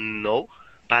species, no.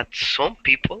 But some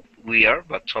people,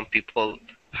 some people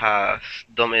has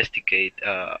domesticate,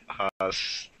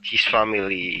 has his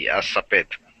family as a pet.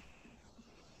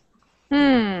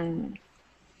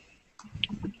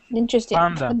 Interesting.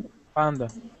 Panda.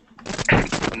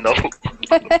 No.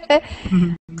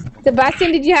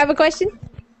 Sebastian, did you have a question?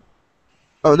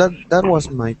 Oh, that was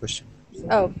my question.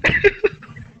 Oh.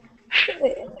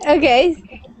 Okay.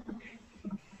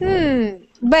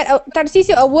 But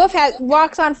Tarcisio, a wolf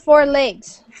walks on four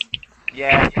legs.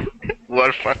 Yeah.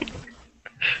 Wolf.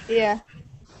 Yeah.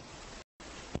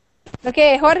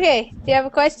 Okay, Jorge, do you have a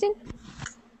question?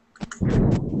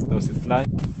 Does it fly?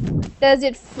 Does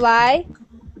it fly?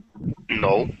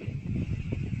 No.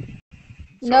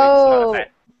 No.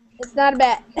 It's not a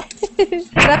bat.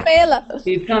 Rafaela.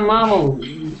 It's a mammal,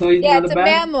 so it's Yeah, not it's a a bat.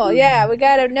 mammal. Yeah, we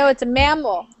gotta know it's a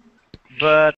mammal.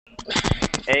 But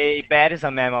a bat is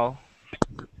a mammal.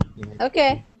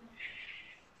 Okay.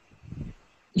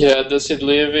 Yeah, does it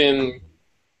live in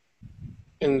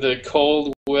the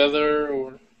cold weather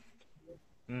or?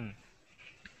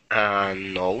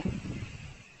 No.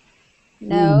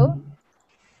 No.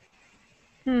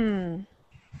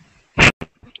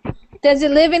 Does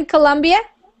it live in Colombia?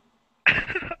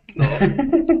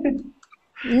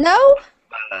 No?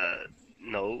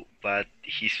 No, but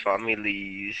his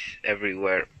family is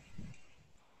everywhere.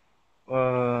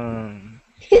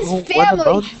 His Oh, family. what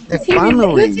about the Is he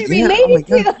family? who's he Yeah, oh related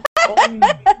my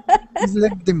to? It's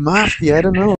like the mafia. I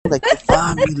don't know, like the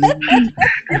family.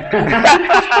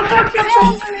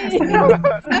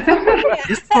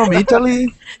 It's from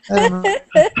Italy. I don't know.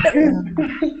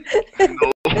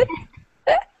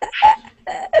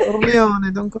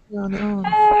 Corleone, Don Corleone.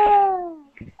 Oh.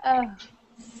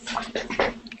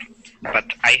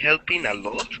 But I helping a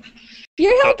lot.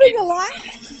 You're helping a lot?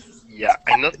 Yeah,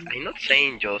 I'm not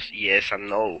saying just yes and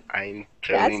no. I'm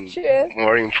telling That's true.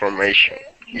 more information.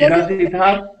 Does it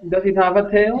have a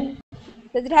tail?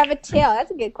 Does it have a tail?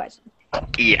 That's a good question.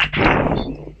 Yeah.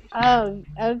 Oh, Is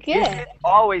okay. it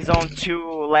always on two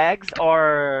legs,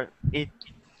 or it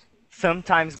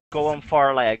sometimes go on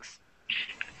four legs?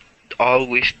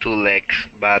 Always two legs,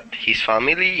 but his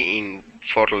family in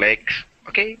four legs.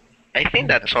 Okay, I think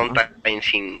that sometimes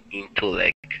in two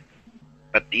legs,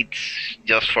 but it's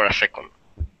just for a second.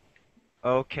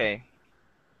 Okay.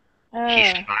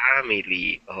 His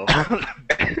family. Oh.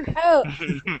 Oh.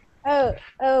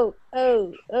 Oh.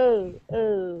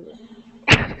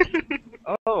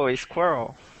 Oh, a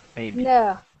squirrel, maybe.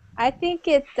 No, I think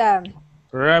it's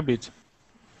Rabbit.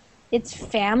 It's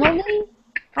family.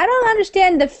 I don't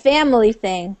understand the family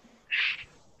thing.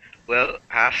 Well,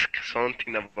 ask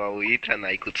something about it, and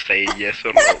I could say yes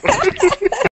or no.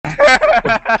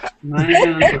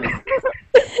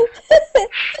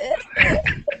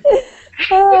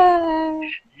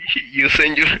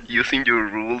 using your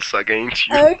rules against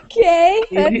you. Okay.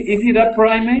 Is it a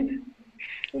primate?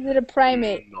 Is it a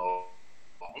primate? No.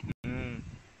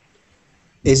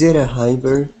 Is it a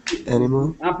hybrid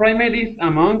animal? A primate is a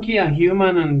monkey, a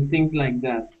human, and things like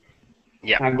that.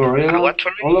 Yeah. A gorilla.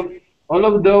 All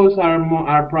of those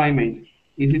are primates.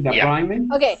 Is it a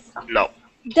primate? Okay. No.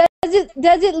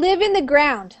 Does it live in the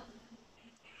ground?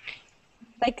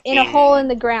 Like in a hole in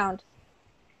the ground?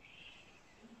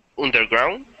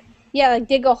 Underground? Yeah, like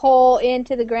dig a hole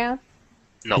into the ground?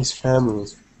 No. His family,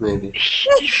 maybe.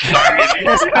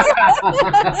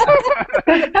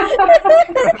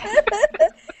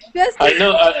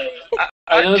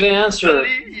 I know the answer.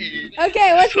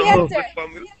 Okay, what's the answer?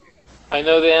 I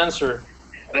know the answer.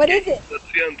 What is it? What's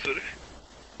the answer?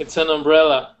 It's an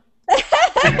umbrella.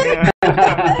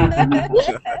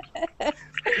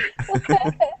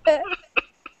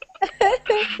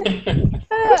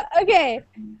 Okay.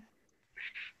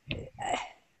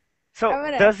 So,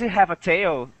 does it have a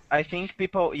tail? I think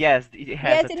people, yes, it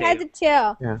has a tail. Yes, it has a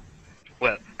tail. Yeah.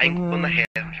 Well, I'm gonna help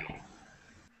you.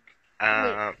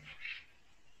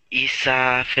 It's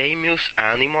a famous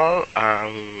animal.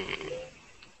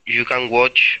 You can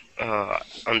watch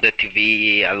on the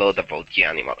TV a lot about the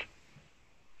animal.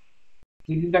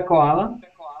 Is it a koala?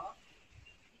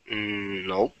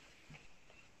 No.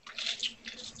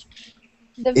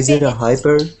 Is it a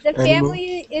hyper The animal?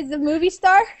 family is the movie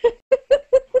star?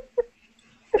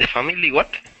 The family what?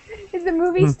 Is the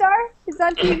movie star? It's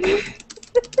on TV?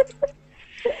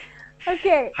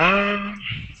 Okay.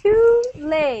 2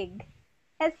 leg.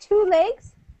 Has 2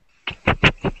 legs?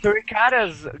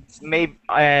 Suricatas may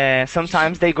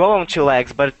sometimes they go on 2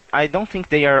 legs, but I don't think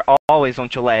they are always on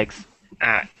 2 legs.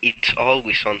 It's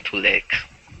always on 2 legs.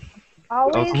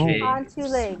 Always Okay. on 2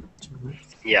 legs.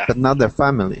 Yeah. But not the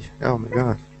family. Oh my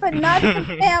god. But not the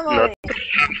family.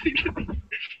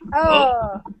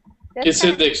 Oh. Is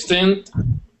it extinct?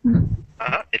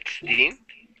 Extinct?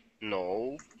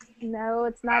 No. No,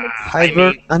 it's not extinct.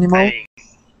 Hybrid animal?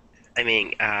 I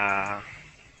mean,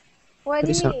 What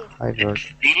do is you a mean? hybrid?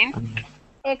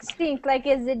 Extinct, like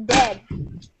is it dead?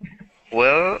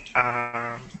 well,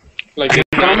 Like the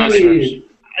dinosaurs.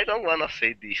 I don't wanna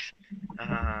say this.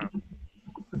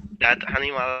 That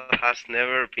animal has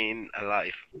never been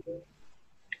alive.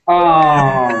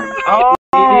 Oh.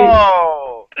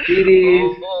 Oh! It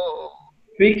is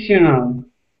fictional.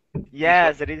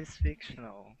 Yes, it is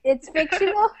fictional. It's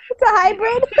fictional? It's a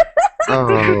hybrid? Oh.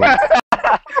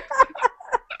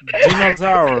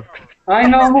 Dinosaur. I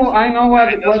know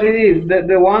what it is.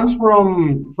 The ones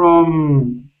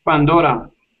from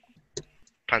Pandora.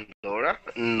 Pandora?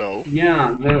 No.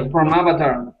 Yeah, from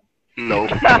Avatar. No.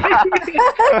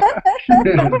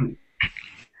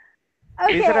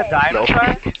 Is it a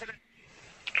dinosaur?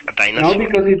 A dinosaur? No,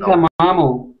 because it's a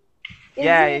mammal.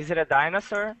 Yeah, is it a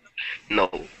dinosaur? No.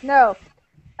 No.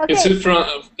 Okay. Is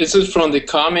it from the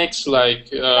comics like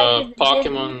Like, is it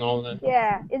Pokemon and all that?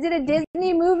 Yeah. Is it a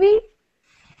Disney movie?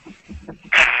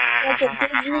 Like a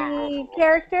Disney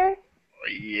character?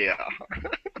 Yeah.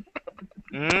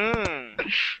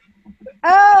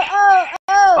 Oh.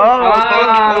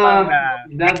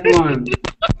 That one.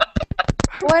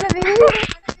 One of these?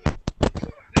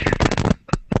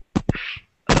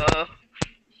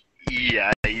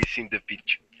 Yeah, it's in the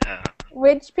picture.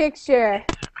 Which picture?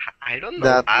 I don't know.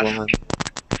 That Ask. one.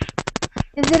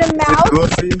 Is it a mouse?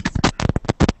 Goofy?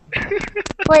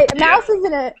 Wait, a mouse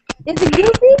isn't a... Is it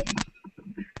Goofy?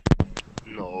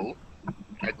 No.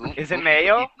 A goofy, Is it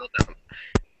male?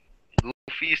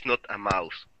 Goofy is not a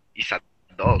mouse. It's a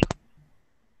dog.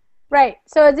 Right.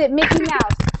 So is it Mickey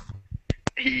Mouse?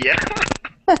 Yeah.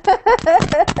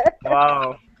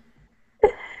 Wow.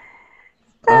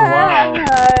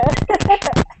 wow.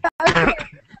 Okay.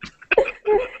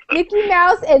 Mickey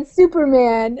Mouse and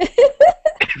Superman.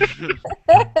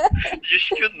 You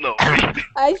should know.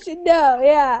 I should know,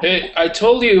 yeah. Hey, I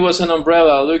told you it was an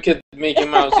umbrella. Look at Mickey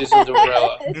Mouse using the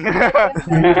umbrella.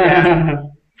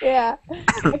 Yeah.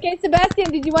 Okay,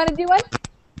 Sebastian, did you want to do one?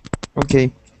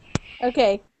 Okay.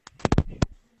 Okay.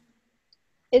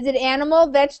 Is it animal,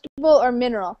 vegetable, or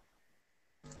mineral?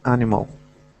 Animal.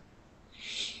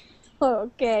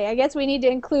 Okay, I guess we need to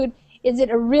include, is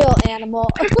it a real animal?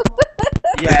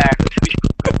 Yeah,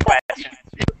 good question.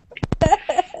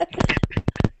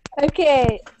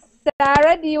 Okay,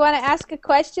 Sarah, do you want to ask a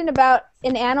question about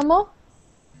an animal?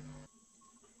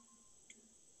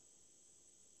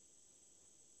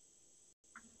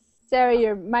 Sarah,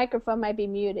 your microphone might be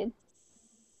muted.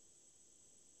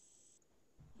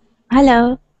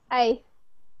 Hello. Hi.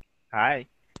 Hi.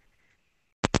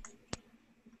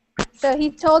 So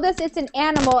he told us it's an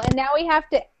animal, and now we have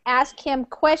to ask him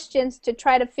questions to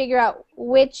try to figure out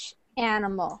which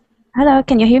animal. Hello,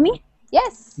 can you hear me?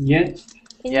 Yes. Yes.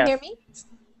 Can you hear me?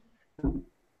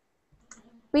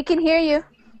 We can hear you.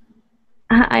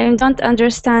 I don't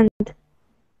understand.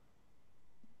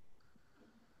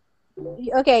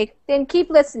 Okay, then keep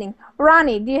listening.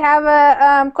 Ronnie, do you have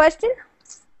a question?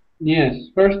 Yes.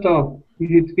 First off, is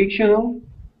it fictional?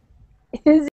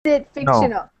 Is it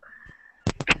fictional?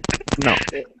 No.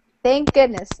 Thank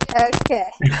goodness. Okay.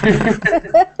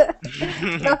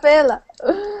 Rafaela.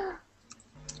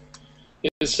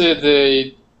 Is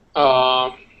it a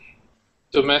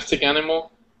domestic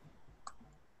animal?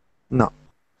 No.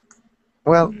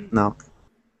 Well, no.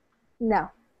 No.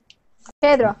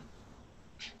 Pedro.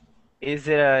 Is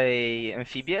it a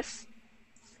amphibious?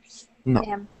 No.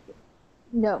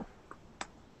 No.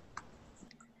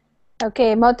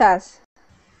 Okay, Motas.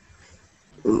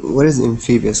 What is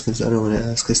amphibious? Because I don't want to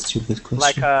ask a stupid question.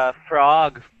 Like a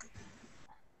frog?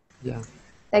 Yeah.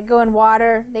 They go in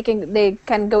water. They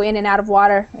can go in and out of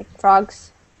water, like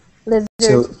frogs, lizards,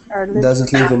 So, or lizards. does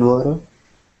it live in water?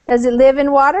 Does it live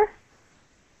in water?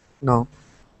 No.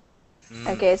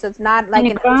 Okay, so it's not like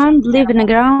In the ground, live in the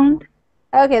ground.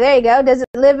 Okay, there you go. Does it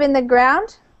live in the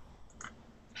ground?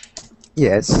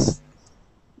 Yes.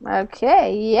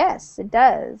 Okay, yes, it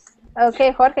does.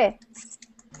 Okay, Jorge.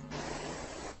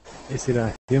 Is it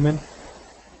a human?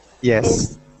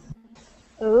 Yes.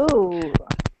 Ooh.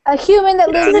 A human that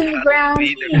lives in the ground.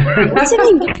 What's the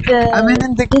meaning of the, I mean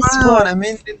in the this ground. word? I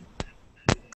mean.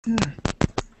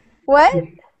 What?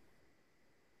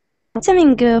 What's the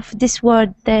meaning of this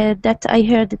word that I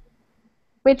heard?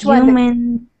 Which one?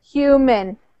 Human.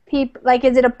 Human. People. Like,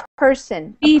 is it a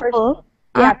person? People.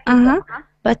 Yeah, people.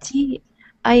 But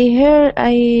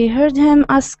I heard him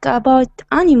ask about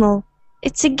animal.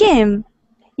 It's a game.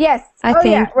 Yes. I Yeah.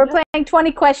 think. We're playing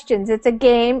 20 questions. It's a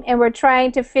game, and we're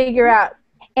trying to figure out.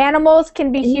 Animals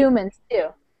can be humans too.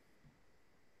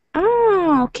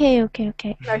 Ah, okay.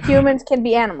 Or humans can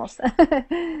be animals.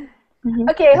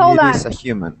 Okay, hold on. It is a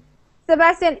human.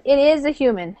 Sebastian, it is a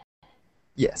human.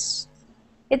 Yes.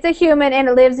 It's a human, and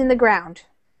it lives in the ground.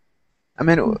 I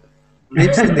mean,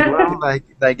 lives in the ground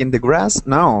like in the grass?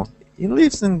 No. It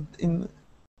lives in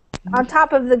On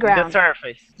top of the The ground.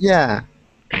 surface. yeah.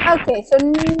 Okay, so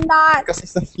not Because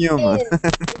it's a human. in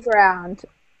the ground.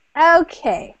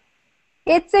 Okay.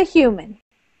 It's a human.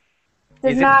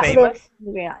 Does Is it not famous? live in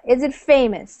the ground. Is it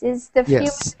famous? Is the human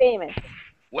Yes. famous?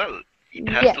 Well, it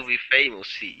has Yes. to be famous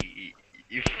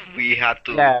if we had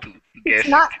to, Yeah. to guess.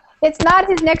 It's not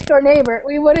his next door neighbor.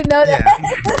 We wouldn't know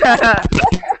that.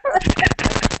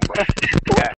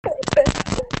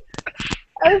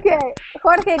 Okay.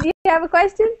 Jorge, do you have a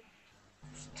question?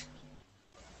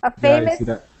 A famous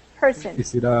person.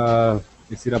 Is it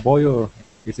a boy or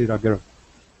is it a girl?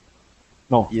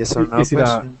 No. Yes or no Is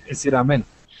question? it a man?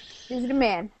 Is it a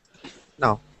man?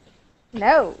 No.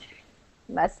 No.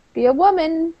 Must be a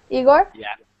woman. Igor?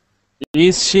 Yeah.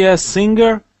 Is she a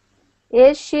singer?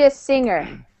 Is she a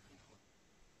singer?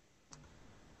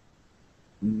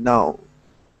 No.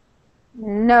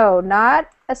 No, not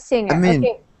a singer. I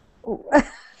mean-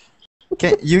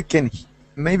 Okay.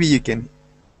 Maybe you can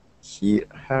hear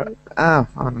her. I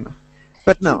don't know.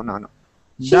 But no.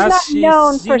 She's not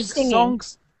known for singing.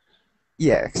 Songs?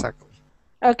 Yeah, exactly.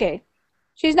 Okay.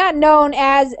 She's not known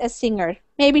as a singer.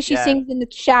 Maybe she Yeah. sings in the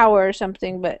shower or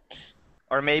something, but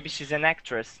Or maybe she's an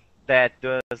actress that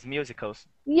does musicals.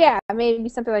 yeah, maybe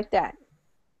something like that.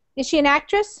 Is she an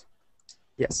actress?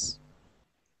 Yes.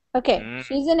 Okay,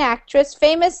 she's an actress,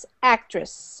 famous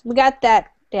actress. We got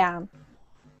that down.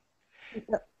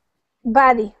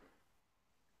 Body.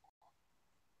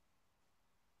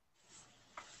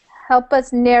 Help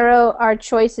us narrow our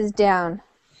choices down.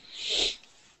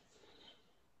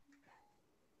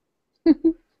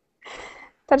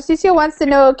 Tarcisio wants to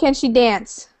know, can she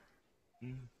dance?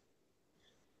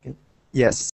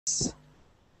 Yes.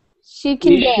 She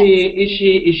can dance.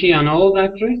 Is she an old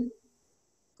actress?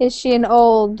 Is she an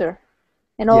old Yes.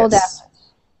 actress?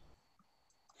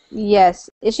 Yes.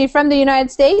 Is she from the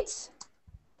United States?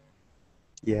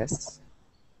 Yes.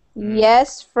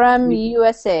 Yes, from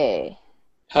USA.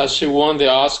 Has she won the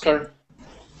Oscar?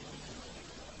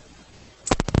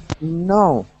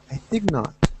 No, I think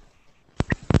not.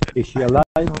 Is she alive?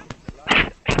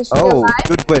 Is she Oh, alive?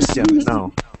 good question.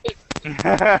 No.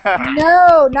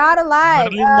 No, not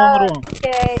alive. Marilyn Monroe.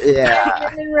 Okay.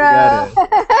 Yeah. Marilyn you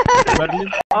got Monroe.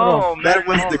 Marilyn Oh, That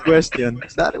was the question.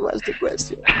 That was the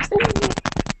question.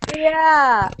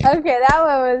 Yeah. Okay, that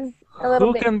one was a little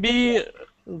Who bit. can be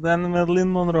then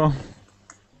Marilyn Monroe?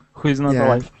 Who is not Yeah.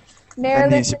 alive?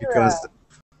 Marilyn And easy Monroe.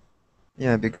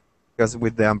 because because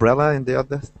with the umbrella and the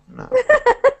other, no.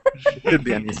 It could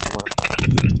be an easy one.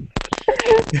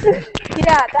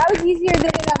 Yeah, that was easier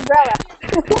than an umbrella.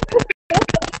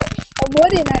 A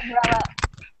wooden umbrella.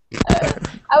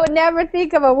 I would never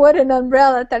think of a wooden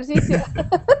umbrella, Tarcisio.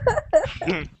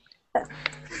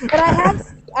 But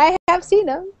I have seen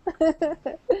them.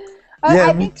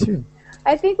 Yeah, me too.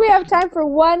 I think we have time for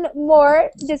one more.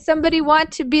 Does somebody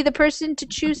want to be the person to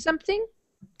choose something?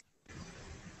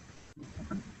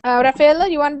 Rafaela,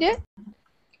 you want to do it?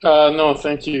 No,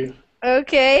 thank you.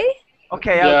 Okay.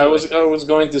 Okay, Yeah, I was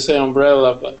going to say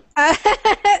umbrella, but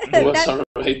it was That's-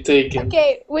 already taken.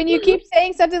 Okay, when you keep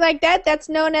saying something like that, that's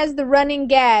known as the running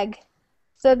gag.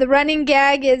 So the running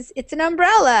gag is, it's an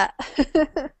umbrella.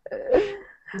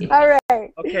 All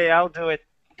right. Okay, I'll do it.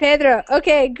 Pedro,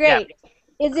 okay, great.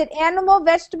 Is it animal,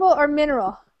 vegetable, or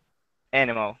mineral?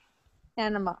 Animal.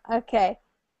 Animal, okay.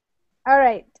 All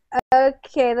right.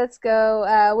 Okay, let's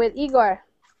go with Igor.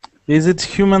 Is it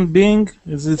human being?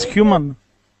 Is it human?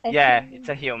 Yeah, it's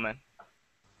a human.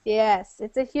 Yes,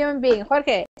 it's a human being.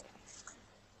 Jorge.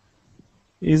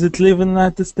 Is it live in the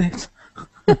United States?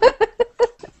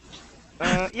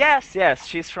 Yes,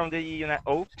 she's from the United.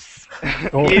 Oops.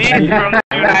 Oh, It is from the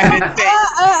United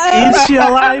States. Is she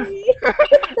alive?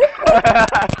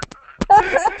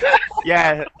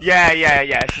 Yeah.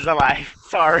 She's alive.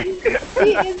 Sorry.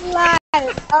 She is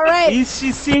live. All right. Is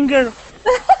she singer?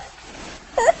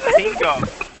 Bingo.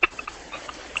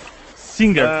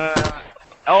 Singer.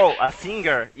 A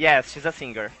singer. Yes, she's a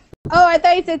singer. Oh, I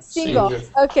thought you said single. Singer.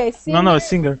 Okay, singer. No,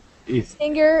 singer. Is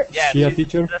Singer. Yeah, she a she's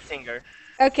teacher? a singer.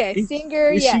 Okay, singer.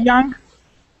 Is Yeah. she young?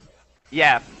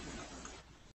 Yeah.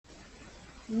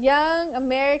 Young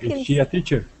American. Is she a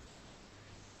teacher?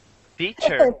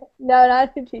 Teacher. No,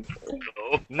 not a teacher.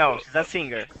 No, she's a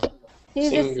singer. She's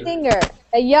a Singer. singer.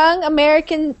 A young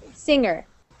American singer.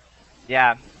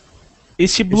 Yeah.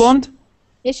 Is she blonde?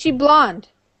 Is she blonde?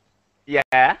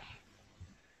 Yeah.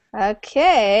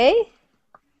 Okay.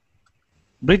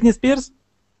 Britney Spears?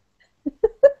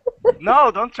 No,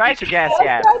 don't try to guess Don't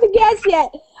yet. try to guess yet.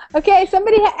 Okay,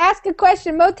 somebody ask a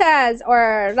question. Motaz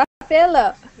or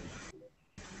Rafaelo.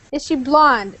 Is she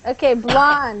blonde? Okay,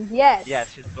 blonde. Yes. Yeah,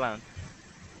 she's blonde.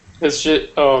 Is she?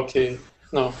 Oh, okay.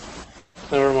 No,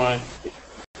 never mind.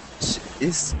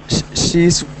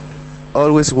 She's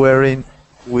always wearing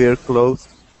weird clothes.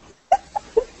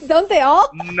 Don't they all?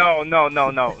 No.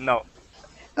 No.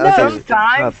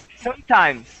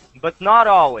 Sometimes, but not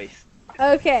always.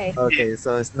 Okay. Okay,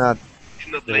 so it's not It's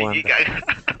not the one. Lady Gaga.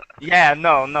 Yeah,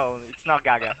 no, it's not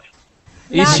Gaga.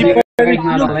 Is Not she Lady Paris It's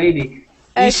not a Hilton? lady.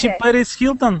 Is she Okay. Paris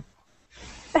Hilton?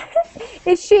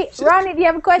 Is she? Ronnie, do you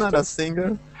have a question? Not a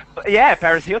singer. Yeah,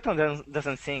 Paris Hilton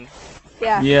doesn't sing.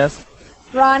 Yeah. Yes.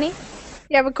 Ronnie,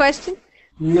 you have a question?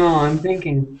 No, I'm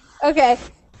thinking. Okay.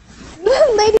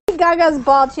 Lady Gaga's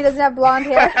bald. She doesn't have blonde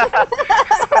hair.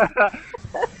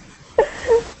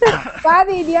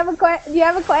 Bobby, do you have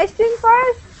a question for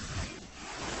us?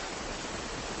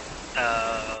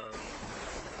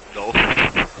 No.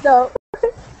 No.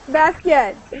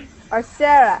 Bastian or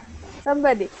Sarah,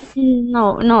 somebody.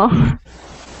 No.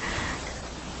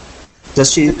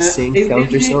 Does she is sing she-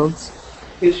 country songs?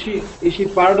 Is she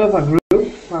part of a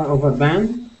group, of a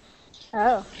band?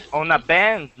 Oh. On a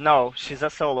band? No, she's a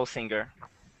solo singer.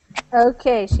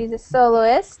 Okay, she's a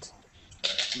soloist.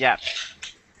 Yeah.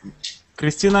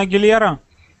 Christina Aguilera?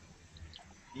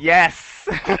 Yes.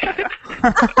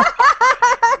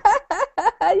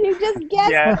 You just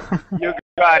guessed. Yeah, you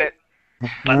got it.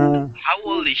 But how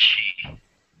old is she?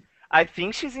 I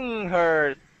think she's in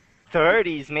her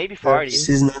 30s, maybe No, 40s.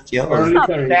 she's not young. Early Not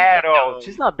 30s. that old.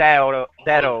 She's not that old.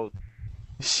 That old.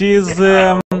 She's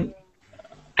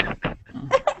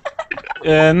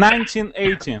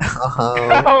 1980.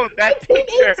 Oh, Oh, that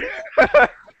picture!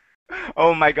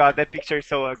 Oh my god, that picture is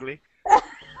so ugly.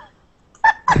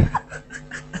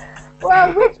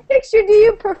 Well, which picture do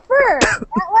you prefer? That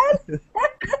one?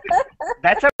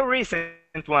 That's a recent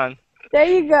one. There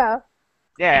you go.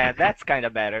 Yeah, that's kind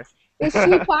of better. Is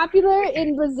she popular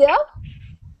in Brazil?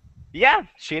 Yeah,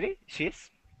 she's.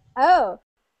 Oh.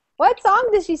 What song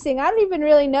does she sing? I don't even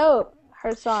really know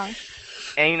her song.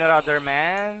 Ain't no other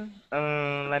man.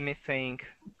 Let me think.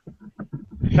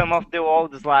 Some of the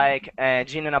olds like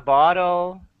Gin in a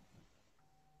Bottle.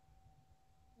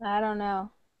 I don't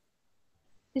know.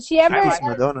 Did she ever? it's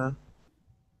Madonna.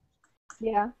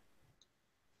 Yeah.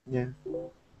 Yeah.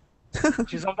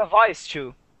 She's on The Voice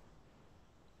too.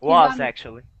 She's Was on-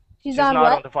 actually. She's She's on not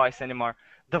what? on The Voice anymore.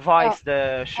 The Voice,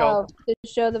 the show. Oh, the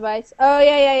show The Vice. Oh,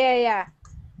 yeah.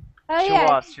 Oh, She yeah.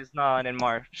 was. She's not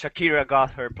anymore. Shakira got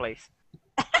her place.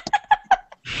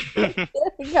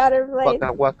 Got her place.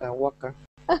 Waka waka waka.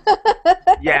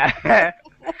 Yeah.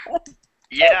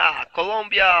 Yeah,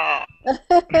 Colombia.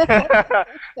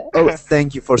 Oh,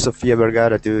 thank you for Sofia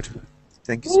Vergara, dude.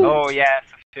 Thank you so Oh much. yeah,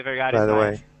 Sofia Vergara By is the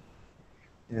nice.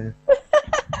 way. Yeah.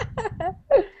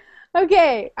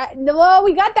 Okay. Well,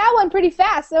 we got that one pretty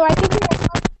fast, so I think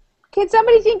can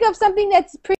somebody think of something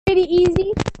that's pretty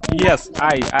easy? Yes,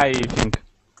 I think.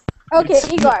 Okay,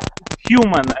 It's Igor.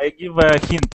 Human. I give a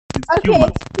hint. It's Okay, human.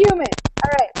 it's human.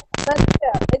 All right, let's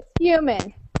go. It's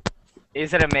human.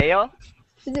 Is it a male?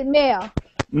 Is it male?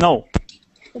 No.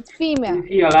 It's female. Is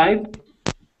he alive?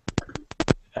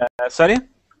 Sorry?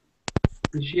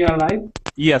 Is she alive?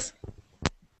 Yes.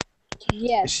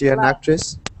 Yes. Is she an alive.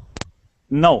 actress?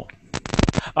 No.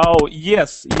 Oh,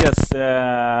 yes. Yes.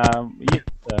 Yes.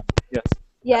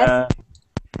 Yes.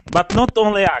 But not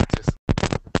only actress.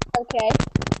 Okay.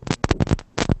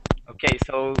 Okay,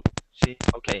 so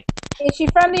okay. Is she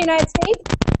from the United States?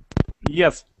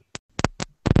 Yes.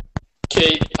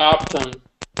 Kate Upton.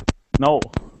 No.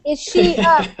 Is she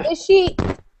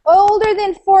older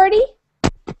than 40?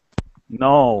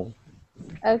 No.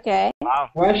 Okay. Wow.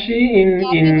 Was she in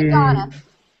Madonna.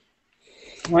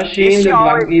 Was she Is in she the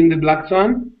always- Black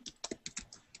Swan?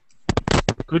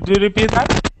 Could you repeat that?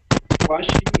 Was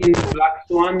she in the Black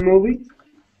Swan movie?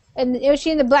 And was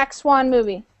she in the Black Swan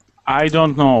movie? I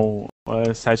don't know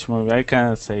such movie. I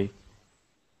cannot say.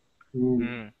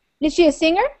 Mm. Is she a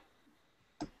singer?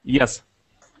 Yes.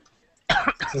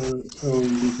 So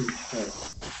this is her.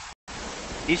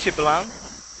 Is she blonde?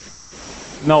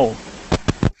 No.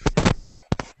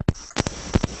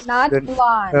 Not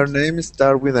blonde. Her name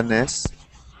starts with an S.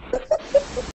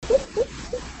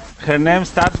 Her name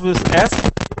starts with S?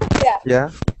 Yeah. Yeah.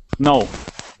 No.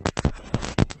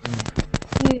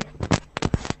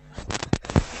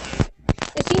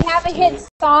 Does she have a hit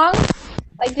song?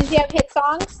 Like, does she have hit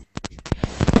songs?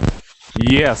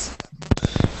 Yes.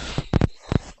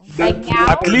 Like now?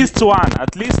 At least one.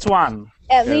 At least one.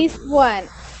 At least one.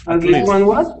 At least one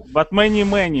what? But many,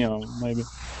 maybe.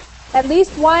 At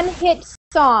least one hit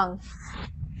song.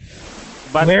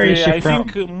 But Where is she I from?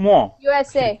 think more.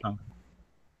 USA.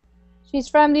 She's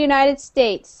from the United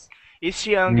States. Is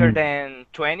she younger than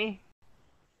 20?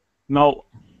 No.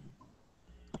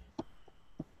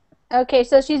 Okay,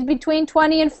 so she's between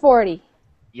 20 and 40.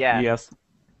 Yeah. Yes.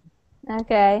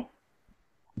 Okay.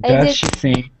 Does Is she it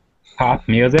sing pop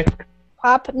music?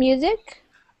 pop music?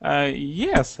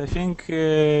 Yes, I think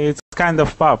it's kind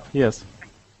of pop. Yes.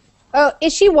 Oh,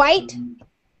 is she white?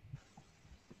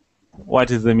 What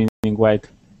is the meaning white?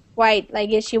 White. Like,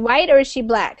 is she white or is she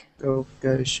black?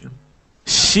 Caucasian.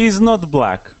 She's not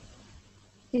black.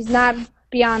 She's not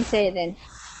Beyonce then.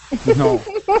 No. Is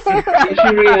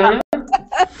she Rihanna?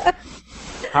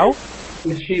 How?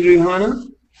 Is she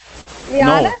Rihanna?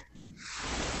 Rihanna?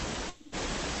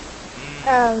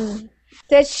 No.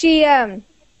 Does she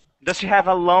Does she have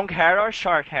a long hair or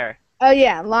short hair? oh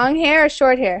yeah, long hair or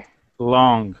short hair?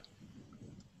 Long.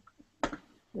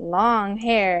 Long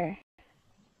hair.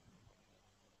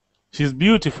 She's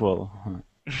beautiful.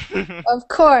 Of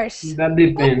course. That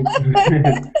depends.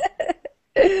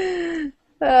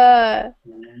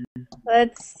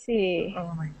 Let's see.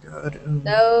 Oh my god.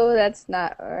 No, that's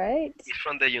not alright. He's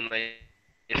from the United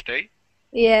States.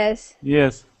 Yes.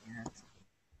 Yes.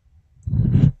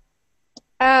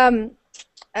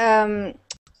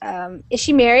 Is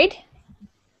she married?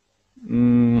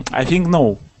 I think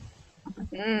no.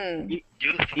 Mm.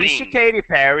 Is she Katy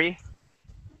Perry?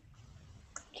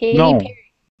 Katy No. Perry.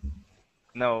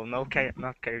 No, not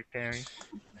Katy Perry.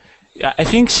 Yeah, I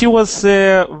think she was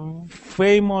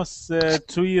famous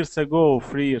 2 years ago,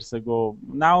 3 years ago.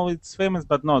 Now it's famous,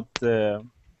 but not.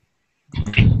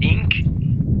 Pink?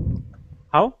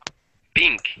 How?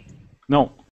 Pink.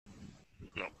 No,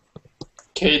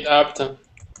 Kate Upton.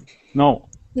 no,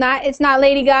 It's not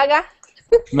Lady Gaga.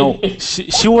 no.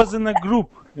 She was in a group,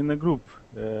 in a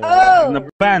Oh,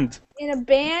 band. in a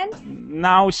band.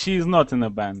 Now she's not in a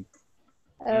band.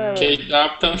 Oh. Kate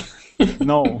Upton.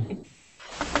 No,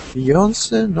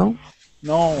 Beyonce? No?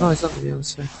 No, no. it's not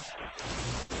Beyonce.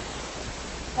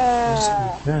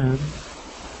 Uh, Band.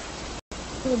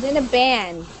 she was in a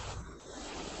band.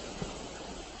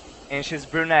 And she's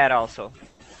brunette also.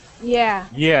 Yeah.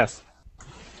 Yes.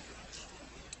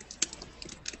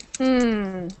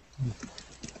 Hmm.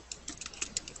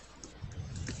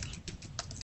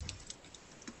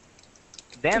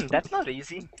 Damn, that's not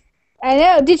easy. I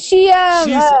know. Did she?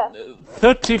 She's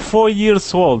 34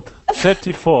 years old.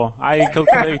 34. I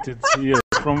calculated here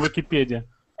from Wikipedia.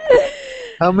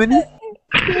 How many?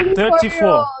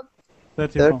 34. 34.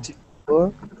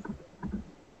 34?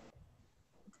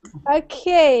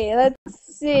 Okay, let's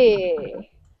see.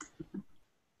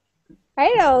 I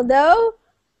don't know.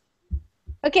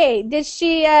 Okay, did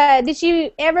she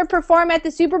ever perform at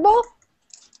the Super Bowl?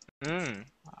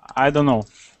 I don't know.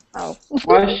 Oh.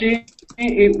 Was she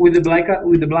with the Black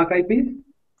Eyed Peas?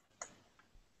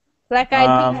 Black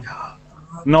Eyed Peas.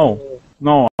 No,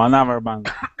 another band.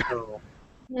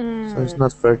 Hmm. So it's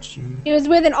not Virgin. She was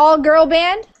with an all-girl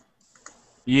band?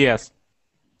 Yes.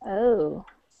 Oh.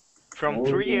 From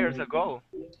 3 years ago.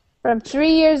 From 3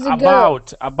 years ago.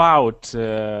 About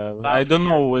I don't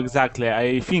know exactly.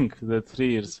 I think that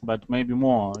 3 years, but maybe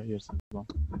more years ago.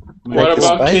 What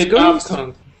about Kate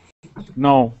Upton?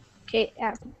 No. Okay.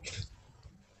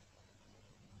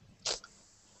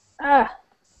 Ah.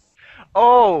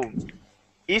 Oh,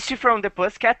 is she from the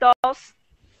Pussycat Dolls?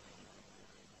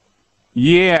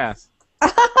 Yes.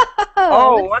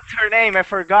 Oh, what's her name? I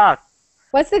forgot.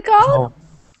 What's it called?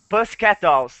 Pussycat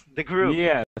Dolls, the group.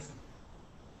 Yes.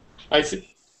 I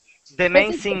see. The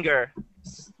main singer.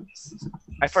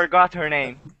 I forgot her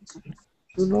name.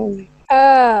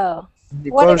 Oh.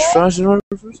 Nicole Scherzinger?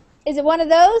 Is it one of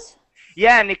those?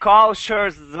 Yeah, Nicole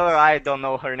Scherzinger. I don't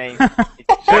know her name.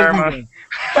 It's German.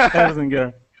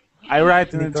 Scherzinger. I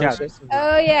write in the chat.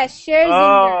 Oh yeah, Scherzinger.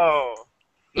 Oh,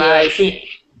 Yeah, I nice. think.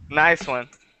 Nice one.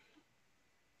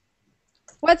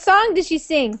 What song did she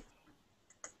sing?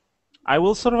 I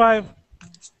Will Survive.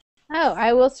 Oh,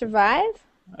 I Will Survive?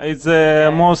 It's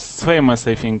the most famous,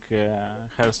 I think,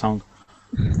 her song.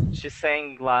 She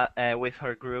sang with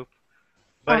her group.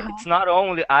 But it's not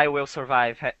only I Will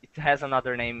Survive. It has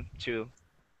another name too.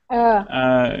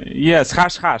 Yes,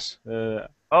 Hush Hush.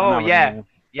 Oh, yeah. Name.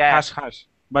 Yeah. Hush Hush.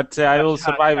 But I Will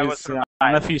Survive I Will is Survive.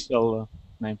 an official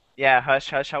name. Yeah, Hush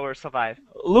Hush, I Will Survive.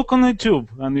 Look on YouTube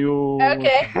and you...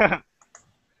 Okay.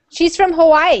 She's from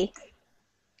Hawaii.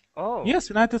 Oh. Yes,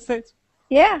 United States.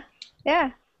 Yeah,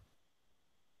 yeah.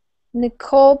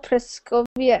 Nicole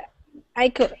Prescovia.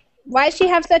 Why does she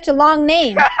have such a long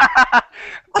name?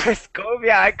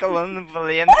 Prescovia Aicolon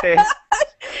Valiente.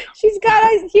 She's got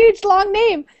a huge long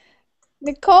name.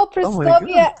 Nicole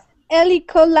Prescovia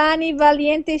Elicolani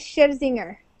Valiente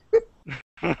Scherzinger.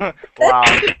 Wow.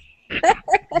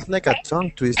 It's like a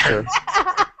tongue twister.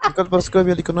 Nicole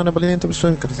Pascovia, Liconana Valiente,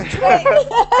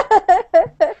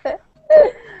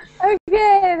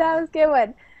 Okay, that was a good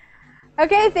one.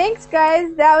 Okay, thanks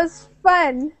guys. That was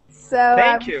fun. So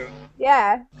Thank you.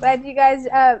 Yeah, glad you guys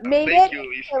made Thank it.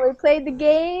 you, So we played the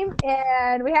game,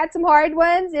 and we had some hard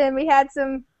ones, and we had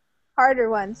some harder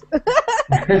ones. I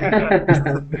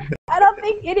don't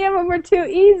think any of them were too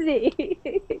easy.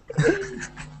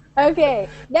 Okay,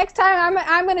 next time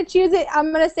I'm gonna choose it.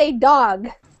 I'm gonna say dog,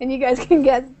 and you guys can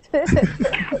guess.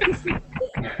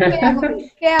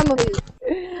 Family.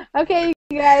 Okay,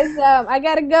 you guys. I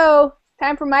gotta go.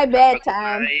 Time for my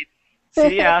bedtime.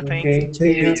 See ya. Thanks.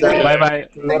 Bye bye.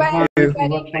 Bye,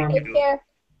 everybody. Take care.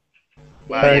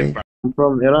 Bye. I'm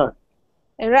from Iraq.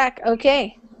 Iraq.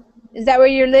 Okay. Is that where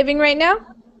you're living right now?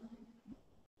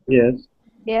 Yes.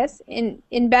 Yes.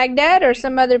 In Baghdad or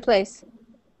some other place?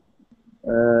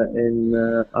 In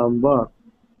Anbar.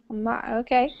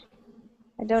 Okay.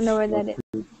 I don't know where that is.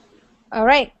 All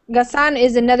right. Ghassan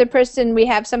is another person we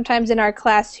have sometimes in our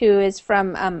class who is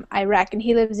from Iraq, and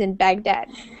he lives in Baghdad.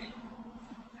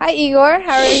 Hi, Igor.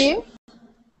 How are you?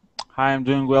 Hi, I'm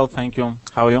doing well, thank you.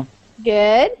 How are you?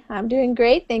 Good. I'm doing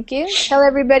great, thank you. Tell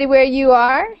everybody where you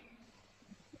are.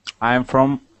 I'm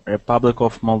from Republic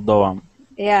of Moldova.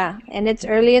 Yeah, and it's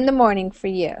early in the morning for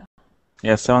you.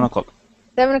 Yes, 7 o'clock.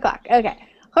 7 o'clock. Okay.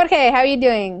 Jorge, how are you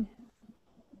doing?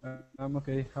 I'm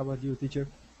okay. How about you, teacher?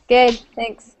 Good,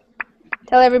 thanks.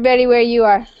 Tell everybody where you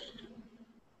are.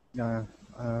 My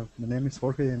name is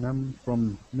Jorge and I'm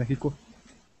from Mexico.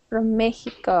 From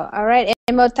Mexico. All right,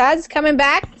 and Motaz coming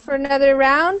back for another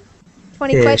round.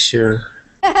 20 Yeah, questions. sure.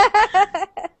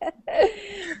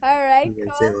 All right, You can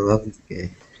cool. say love is gay.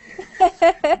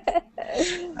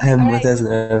 I'm Mutaz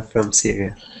and I'm from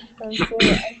Syria. From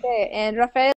Syria. Okay, and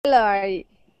Rafael,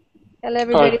 tell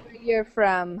everybody Hi. where you're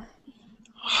from.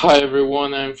 Hi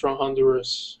everyone, I'm from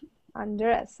Honduras.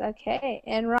 Honduras. Okay,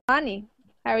 and Ronnie,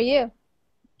 how are you?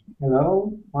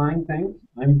 Hello, fine, thanks.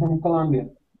 I'm from Colombia.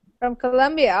 From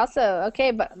Colombia, also. Okay,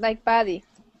 but like Badi.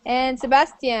 And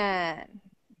Sebastian.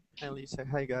 Hi Lisa,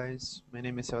 hi guys. My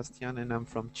name is Sebastian and I'm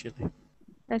from Chile.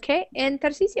 Okay, and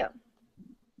Tarcisio.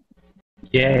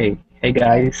 Yay! Hey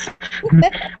guys,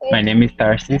 my name is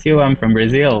Tarcisio. I'm from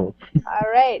Brazil.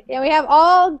 All right, and we have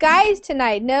all guys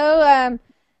tonight. No,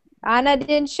 Ana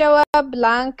didn't show up,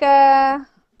 Blanca,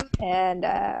 and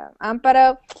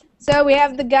Amparo. So we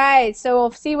have the guys. So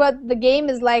we'll see what the game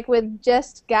is like with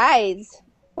just guys.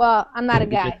 Well, I'm not a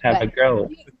We guy, just have but a girl.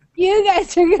 you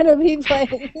guys are gonna be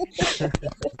playing.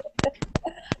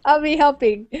 I'll be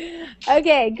helping.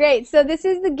 Okay, great. So this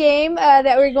is the game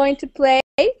that we're going to play.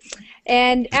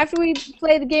 And after we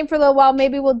play the game for a little while,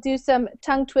 maybe we'll do some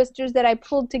tongue twisters that I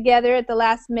pulled together at the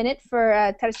last minute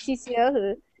for Tarcisio,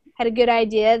 who had a good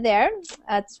idea there.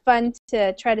 It's fun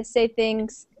to try to say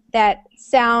things that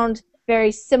sound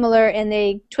very similar and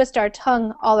they twist our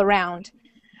tongue all around.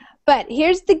 But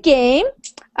here's the game.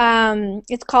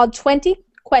 It's called 20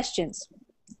 Questions.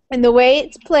 And the way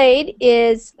it's played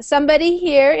is somebody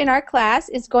here in our class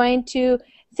is going to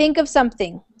think of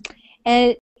something.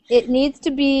 And it needs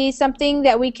to be something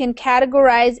that we can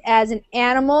categorize as an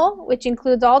animal, which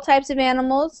includes all types of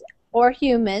animals or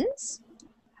humans.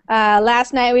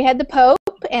 Last night we had the Pope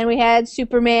and we had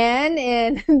Superman,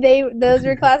 and those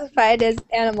were classified as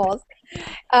animals.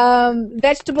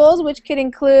 Vegetables, which could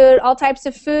include all types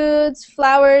of foods,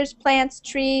 flowers, plants,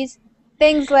 trees,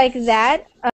 things like that.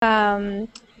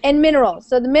 And minerals.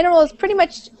 So the mineral is pretty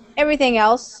much everything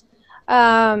else.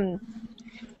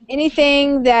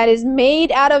 Anything that is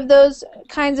made out of those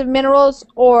kinds of minerals,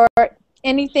 or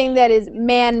anything that is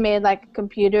man-made, like a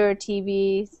computer,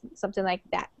 TV, something like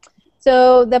that.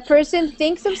 So the person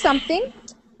thinks of something.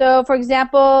 So for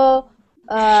example,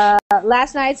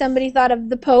 last night somebody thought of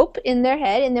the Pope in their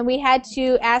head, and then we had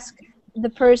to ask the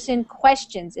person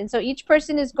questions. And so each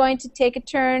person is going to take a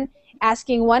turn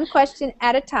asking one question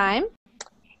at a time.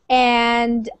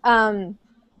 And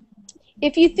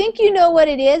if you think you know what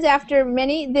it is after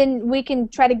many, then we can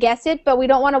try to guess it, but we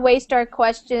don't want to waste our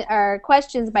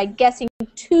questions by guessing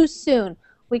too soon.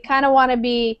 We kind of want to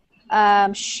be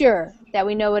sure that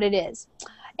we know what it is.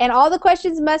 And all the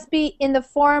questions must be in the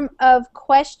form of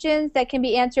questions that can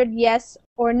be answered yes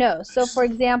or no. So for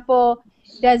example,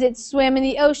 does it swim in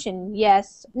the ocean?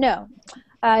 Yes, no.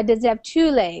 Does it have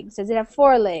 2 legs? Does it have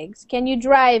 4 legs? Can you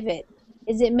drive it?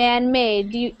 Is it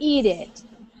man-made? Do you eat it?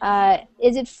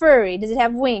 Is it furry? Does it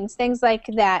have wings? Things like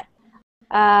that.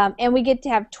 And we get to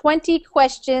have 20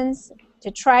 questions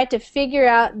to try to figure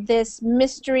out this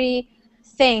mystery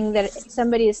thing that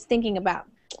somebody is thinking about.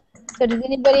 So does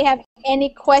anybody have any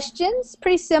questions?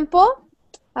 Pretty simple.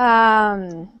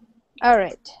 All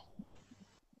right.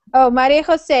 Oh, Maria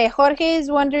Jose. Jorge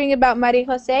is wondering about Maria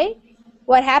Jose.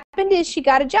 What happened is she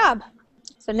got a job.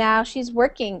 So now she's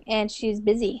working and she's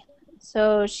busy.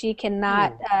 So she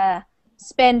cannot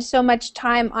spend so much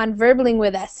time on Verbling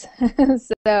with us.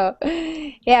 So,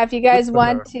 yeah, if you guys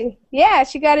want to. Yeah,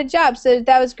 she got a job. So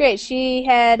that was great. She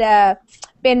had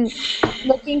been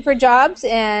looking for jobs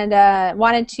and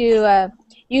wanted to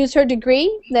use her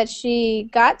degree that she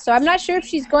got. So I'm not sure if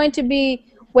she's going to be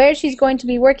where she's going to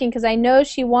be working, because I know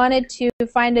she wanted to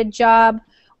find a job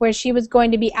where she was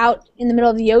going to be out in the middle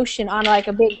of the ocean on like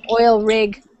a big oil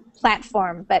rig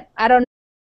platform, but I don't know.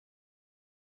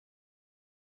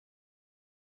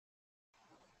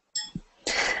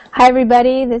 Hi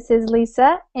everybody, this is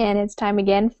Lisa, and it's time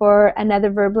again for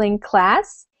another Verbling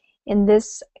class. In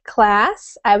this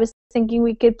class, I was thinking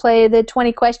we could play the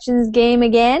 20 questions game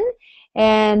again,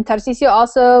 and Tarcisio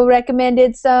also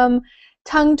recommended some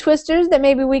tongue twisters that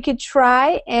maybe we could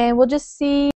try, and we'll just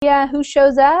see who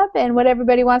shows up and what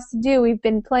everybody wants to do. We've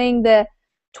been playing the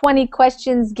 20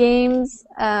 questions game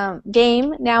now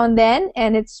and then,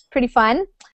 and it's pretty fun.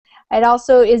 It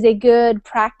also is a good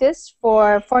practice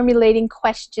for formulating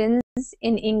questions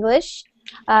in English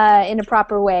in a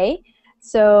proper way.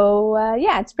 So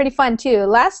yeah, it's pretty fun too.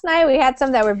 Last night we had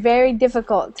some that were very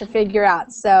difficult to figure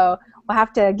out, so we'll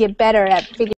have to get better at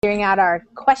figuring out our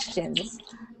questions.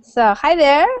 So hi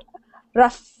there,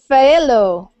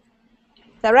 Rafaelo.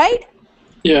 Is that right?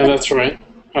 Yeah, that's right.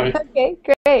 Hi. Okay,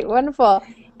 great, wonderful.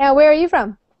 Now, where are you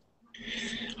from?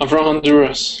 I'm from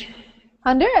Honduras.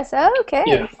 Honduras. Oh, okay,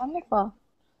 Yeah. wonderful.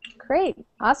 Great,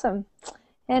 awesome.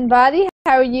 And Badi,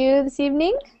 how are you this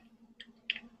evening?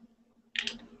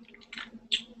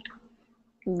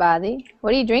 Badi,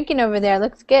 what are you drinking over there?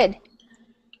 Looks good.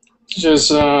 Just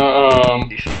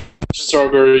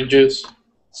strawberry juice.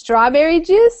 Strawberry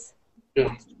juice?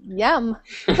 Yeah. Yum.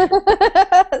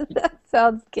 That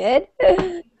sounds good.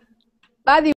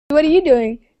 Badi, what are you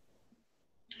doing?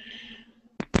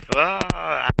 Well,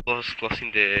 I was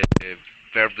closing the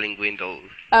Verbling window.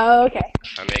 Oh, okay.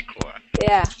 An echo.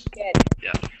 Yeah, good.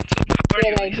 Yeah. So how are Good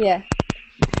you, Lisa? idea.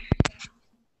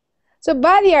 So,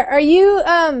 Badi, are you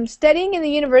studying in the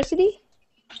university?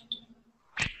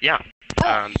 Yeah.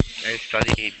 I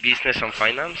study business and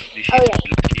finance. This Oh, is yeah.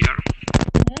 last year.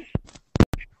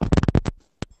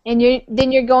 And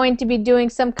you're going to be doing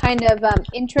some kind of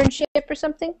internship or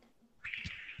something?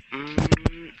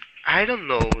 I don't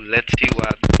know. Let's see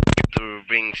what future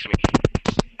brings me.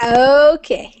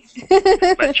 Okay.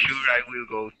 But sure, I will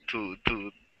go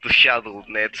to Shadow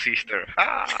Net Sister.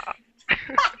 Ah.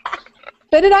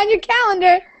 Put it on your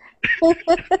calendar.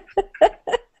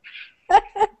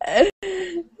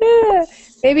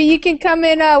 Maybe you can come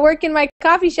and work in my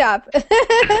coffee shop.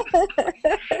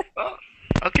 Oh,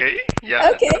 okay. Yeah,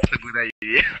 Okay. that's a good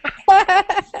idea.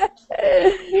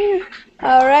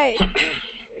 All right.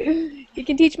 You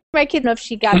can teach my kid if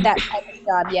she got that type of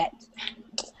job yet.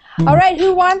 All right.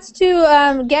 Who wants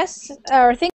to guess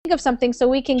or think of something so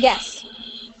we can guess?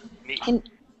 Me.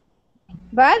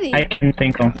 Buddy. I can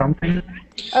think of something.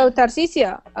 Oh,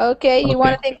 Tarcisio. Okay. You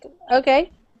want to think? Okay.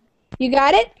 You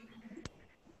got it?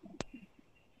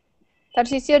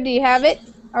 Tarcisio, do you have it?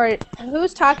 Or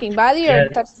who's talking? Buddy or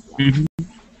Tarcisio? Mm-hmm.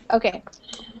 Okay.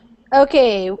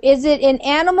 Okay. Is it an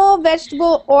animal,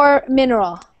 vegetable, or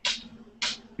mineral?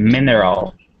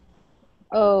 Mineral.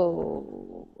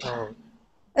 Oh.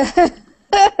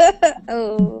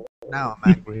 Oh. Now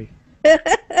I'm angry.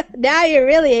 Now you're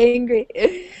really angry.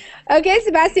 Okay,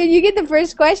 Sebastian, you get the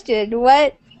first question.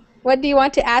 What do you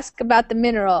want to ask about the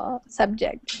mineral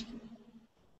subject?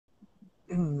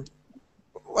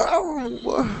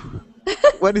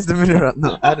 What is the mineral?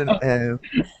 No, I don't know.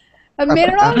 A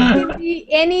mineral can be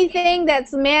anything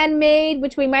that's man-made,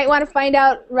 which we might want to find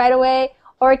out right away,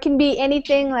 or it can be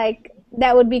anything like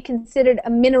that would be considered a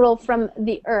mineral from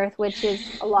the earth, which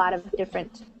is a lot of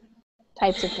different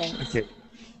types of things. Okay.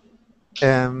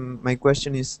 My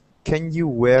question is, can you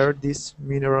wear this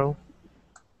mineral?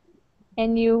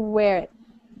 And you wear it.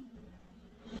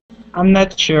 I'm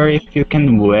not sure if you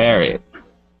can wear it.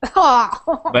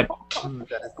 But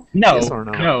no, Yes or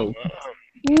no? no.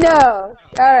 No.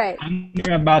 All right. I'm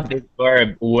talking about this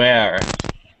verb, wear.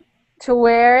 To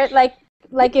wear it, like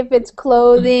if it's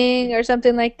clothing or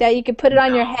something like that, you could put it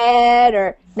on your head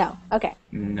or no. Okay.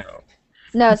 No.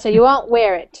 No, so you won't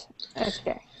wear it.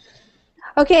 Okay.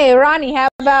 Okay, Ronnie, how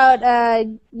about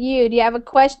you? Do you have a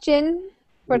question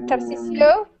for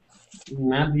Tarcisio?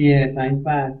 Not yet, I'm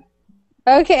fast.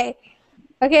 Okay.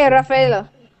 Okay, Rafaelo.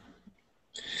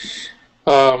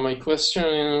 My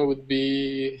question would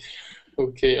be,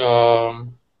 okay,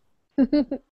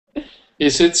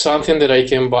 is it something that I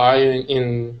can buy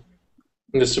in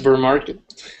the supermarket?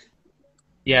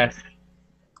 Yes.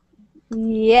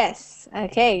 Yes.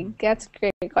 Okay, that's a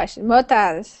great question.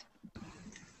 Motaz.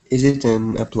 Is it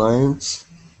an appliance?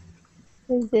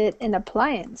 Is it an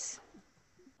appliance?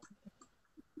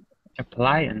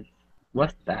 Appliance.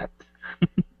 What's that?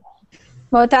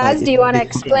 Motaz, do you want to it-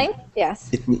 explain? Yes.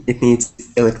 It needs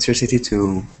electricity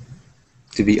to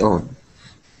be on.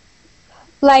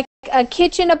 Like a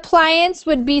kitchen appliance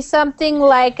would be something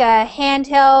like a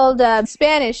handheld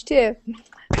Spanish too.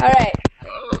 All right.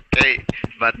 Okay,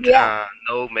 but Yeah.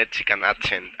 no Mexican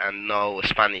accent and no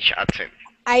Spanish accent.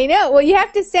 I know. Well, you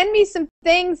have to send me some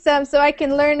things so I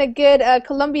can learn a good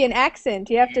Colombian accent.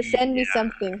 You have to send me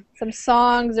something, some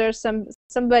songs or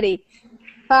somebody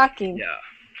talking. Yeah.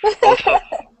 Also,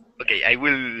 okay, I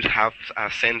will have a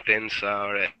sentence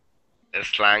or a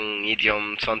slang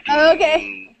idiom, something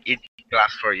in each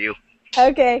class for you.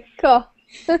 Okay, cool.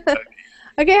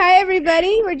 Okay, hi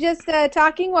everybody. We're just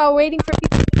talking while waiting for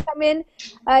people to come in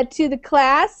to the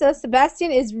class. So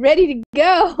Sebastian is ready to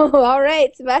go. All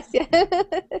right, Sebastian.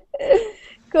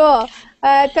 Cool.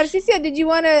 Tarcisio, did you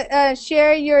want to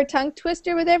share your tongue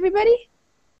twister with everybody?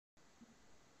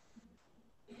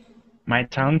 My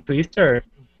tongue twister.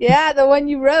 Yeah, the one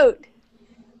you wrote.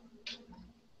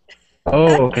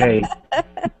 Oh, okay.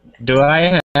 Do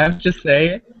I have to say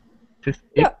it? To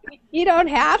speak? You don't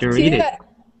have To read it.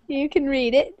 You can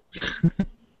read it.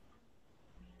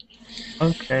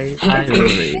 Okay, I will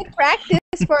read. Good practice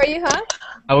for you, huh?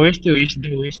 I wish to wish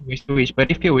the wish to wish,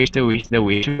 but if you wish to wish the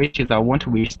wish is I want to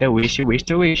wish the wish you wish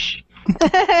to wish.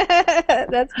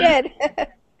 That's good.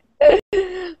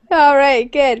 All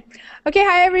right, good. Okay,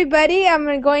 hi everybody.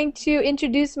 I'm going to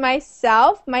introduce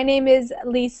myself. My name is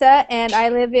Lisa, and I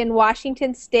live in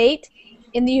Washington State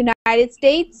in the United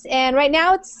States. And right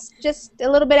now it's just a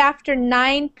little bit after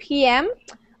 9 p.m.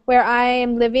 where I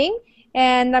am living.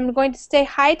 And I'm going to say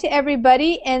hi to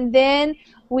everybody, and then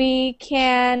we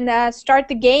can start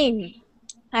the game.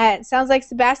 It sounds like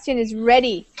Sebastian is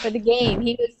ready for the game.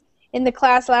 He was in the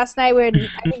class last night where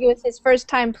I think it was his first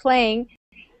time playing.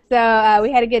 So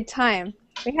we had a good time.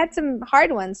 We had some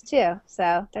hard ones too,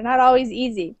 so they're not always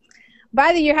easy. By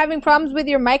the way, you're having problems with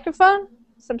your microphone?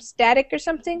 Some static or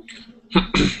something?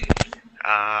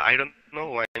 I don't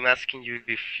know. I'm asking you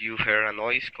if you heard a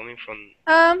noise coming from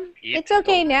It's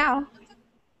okay now.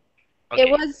 Okay. It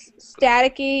was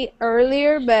staticky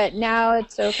earlier, but now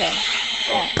it's okay.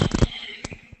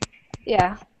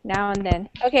 Yeah, now and then.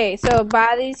 Okay, so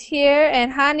Bali's here,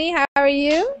 and Hani, how are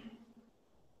you?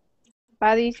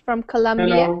 Bali's from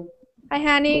Colombia. Hello. Hi,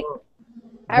 Hani.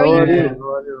 How are you? How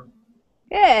are you?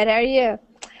 Good. How are you?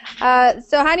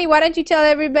 So, Hani, why don't you tell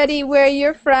everybody where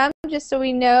you're from, just so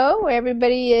we know where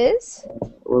everybody is?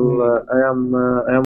 Well, I am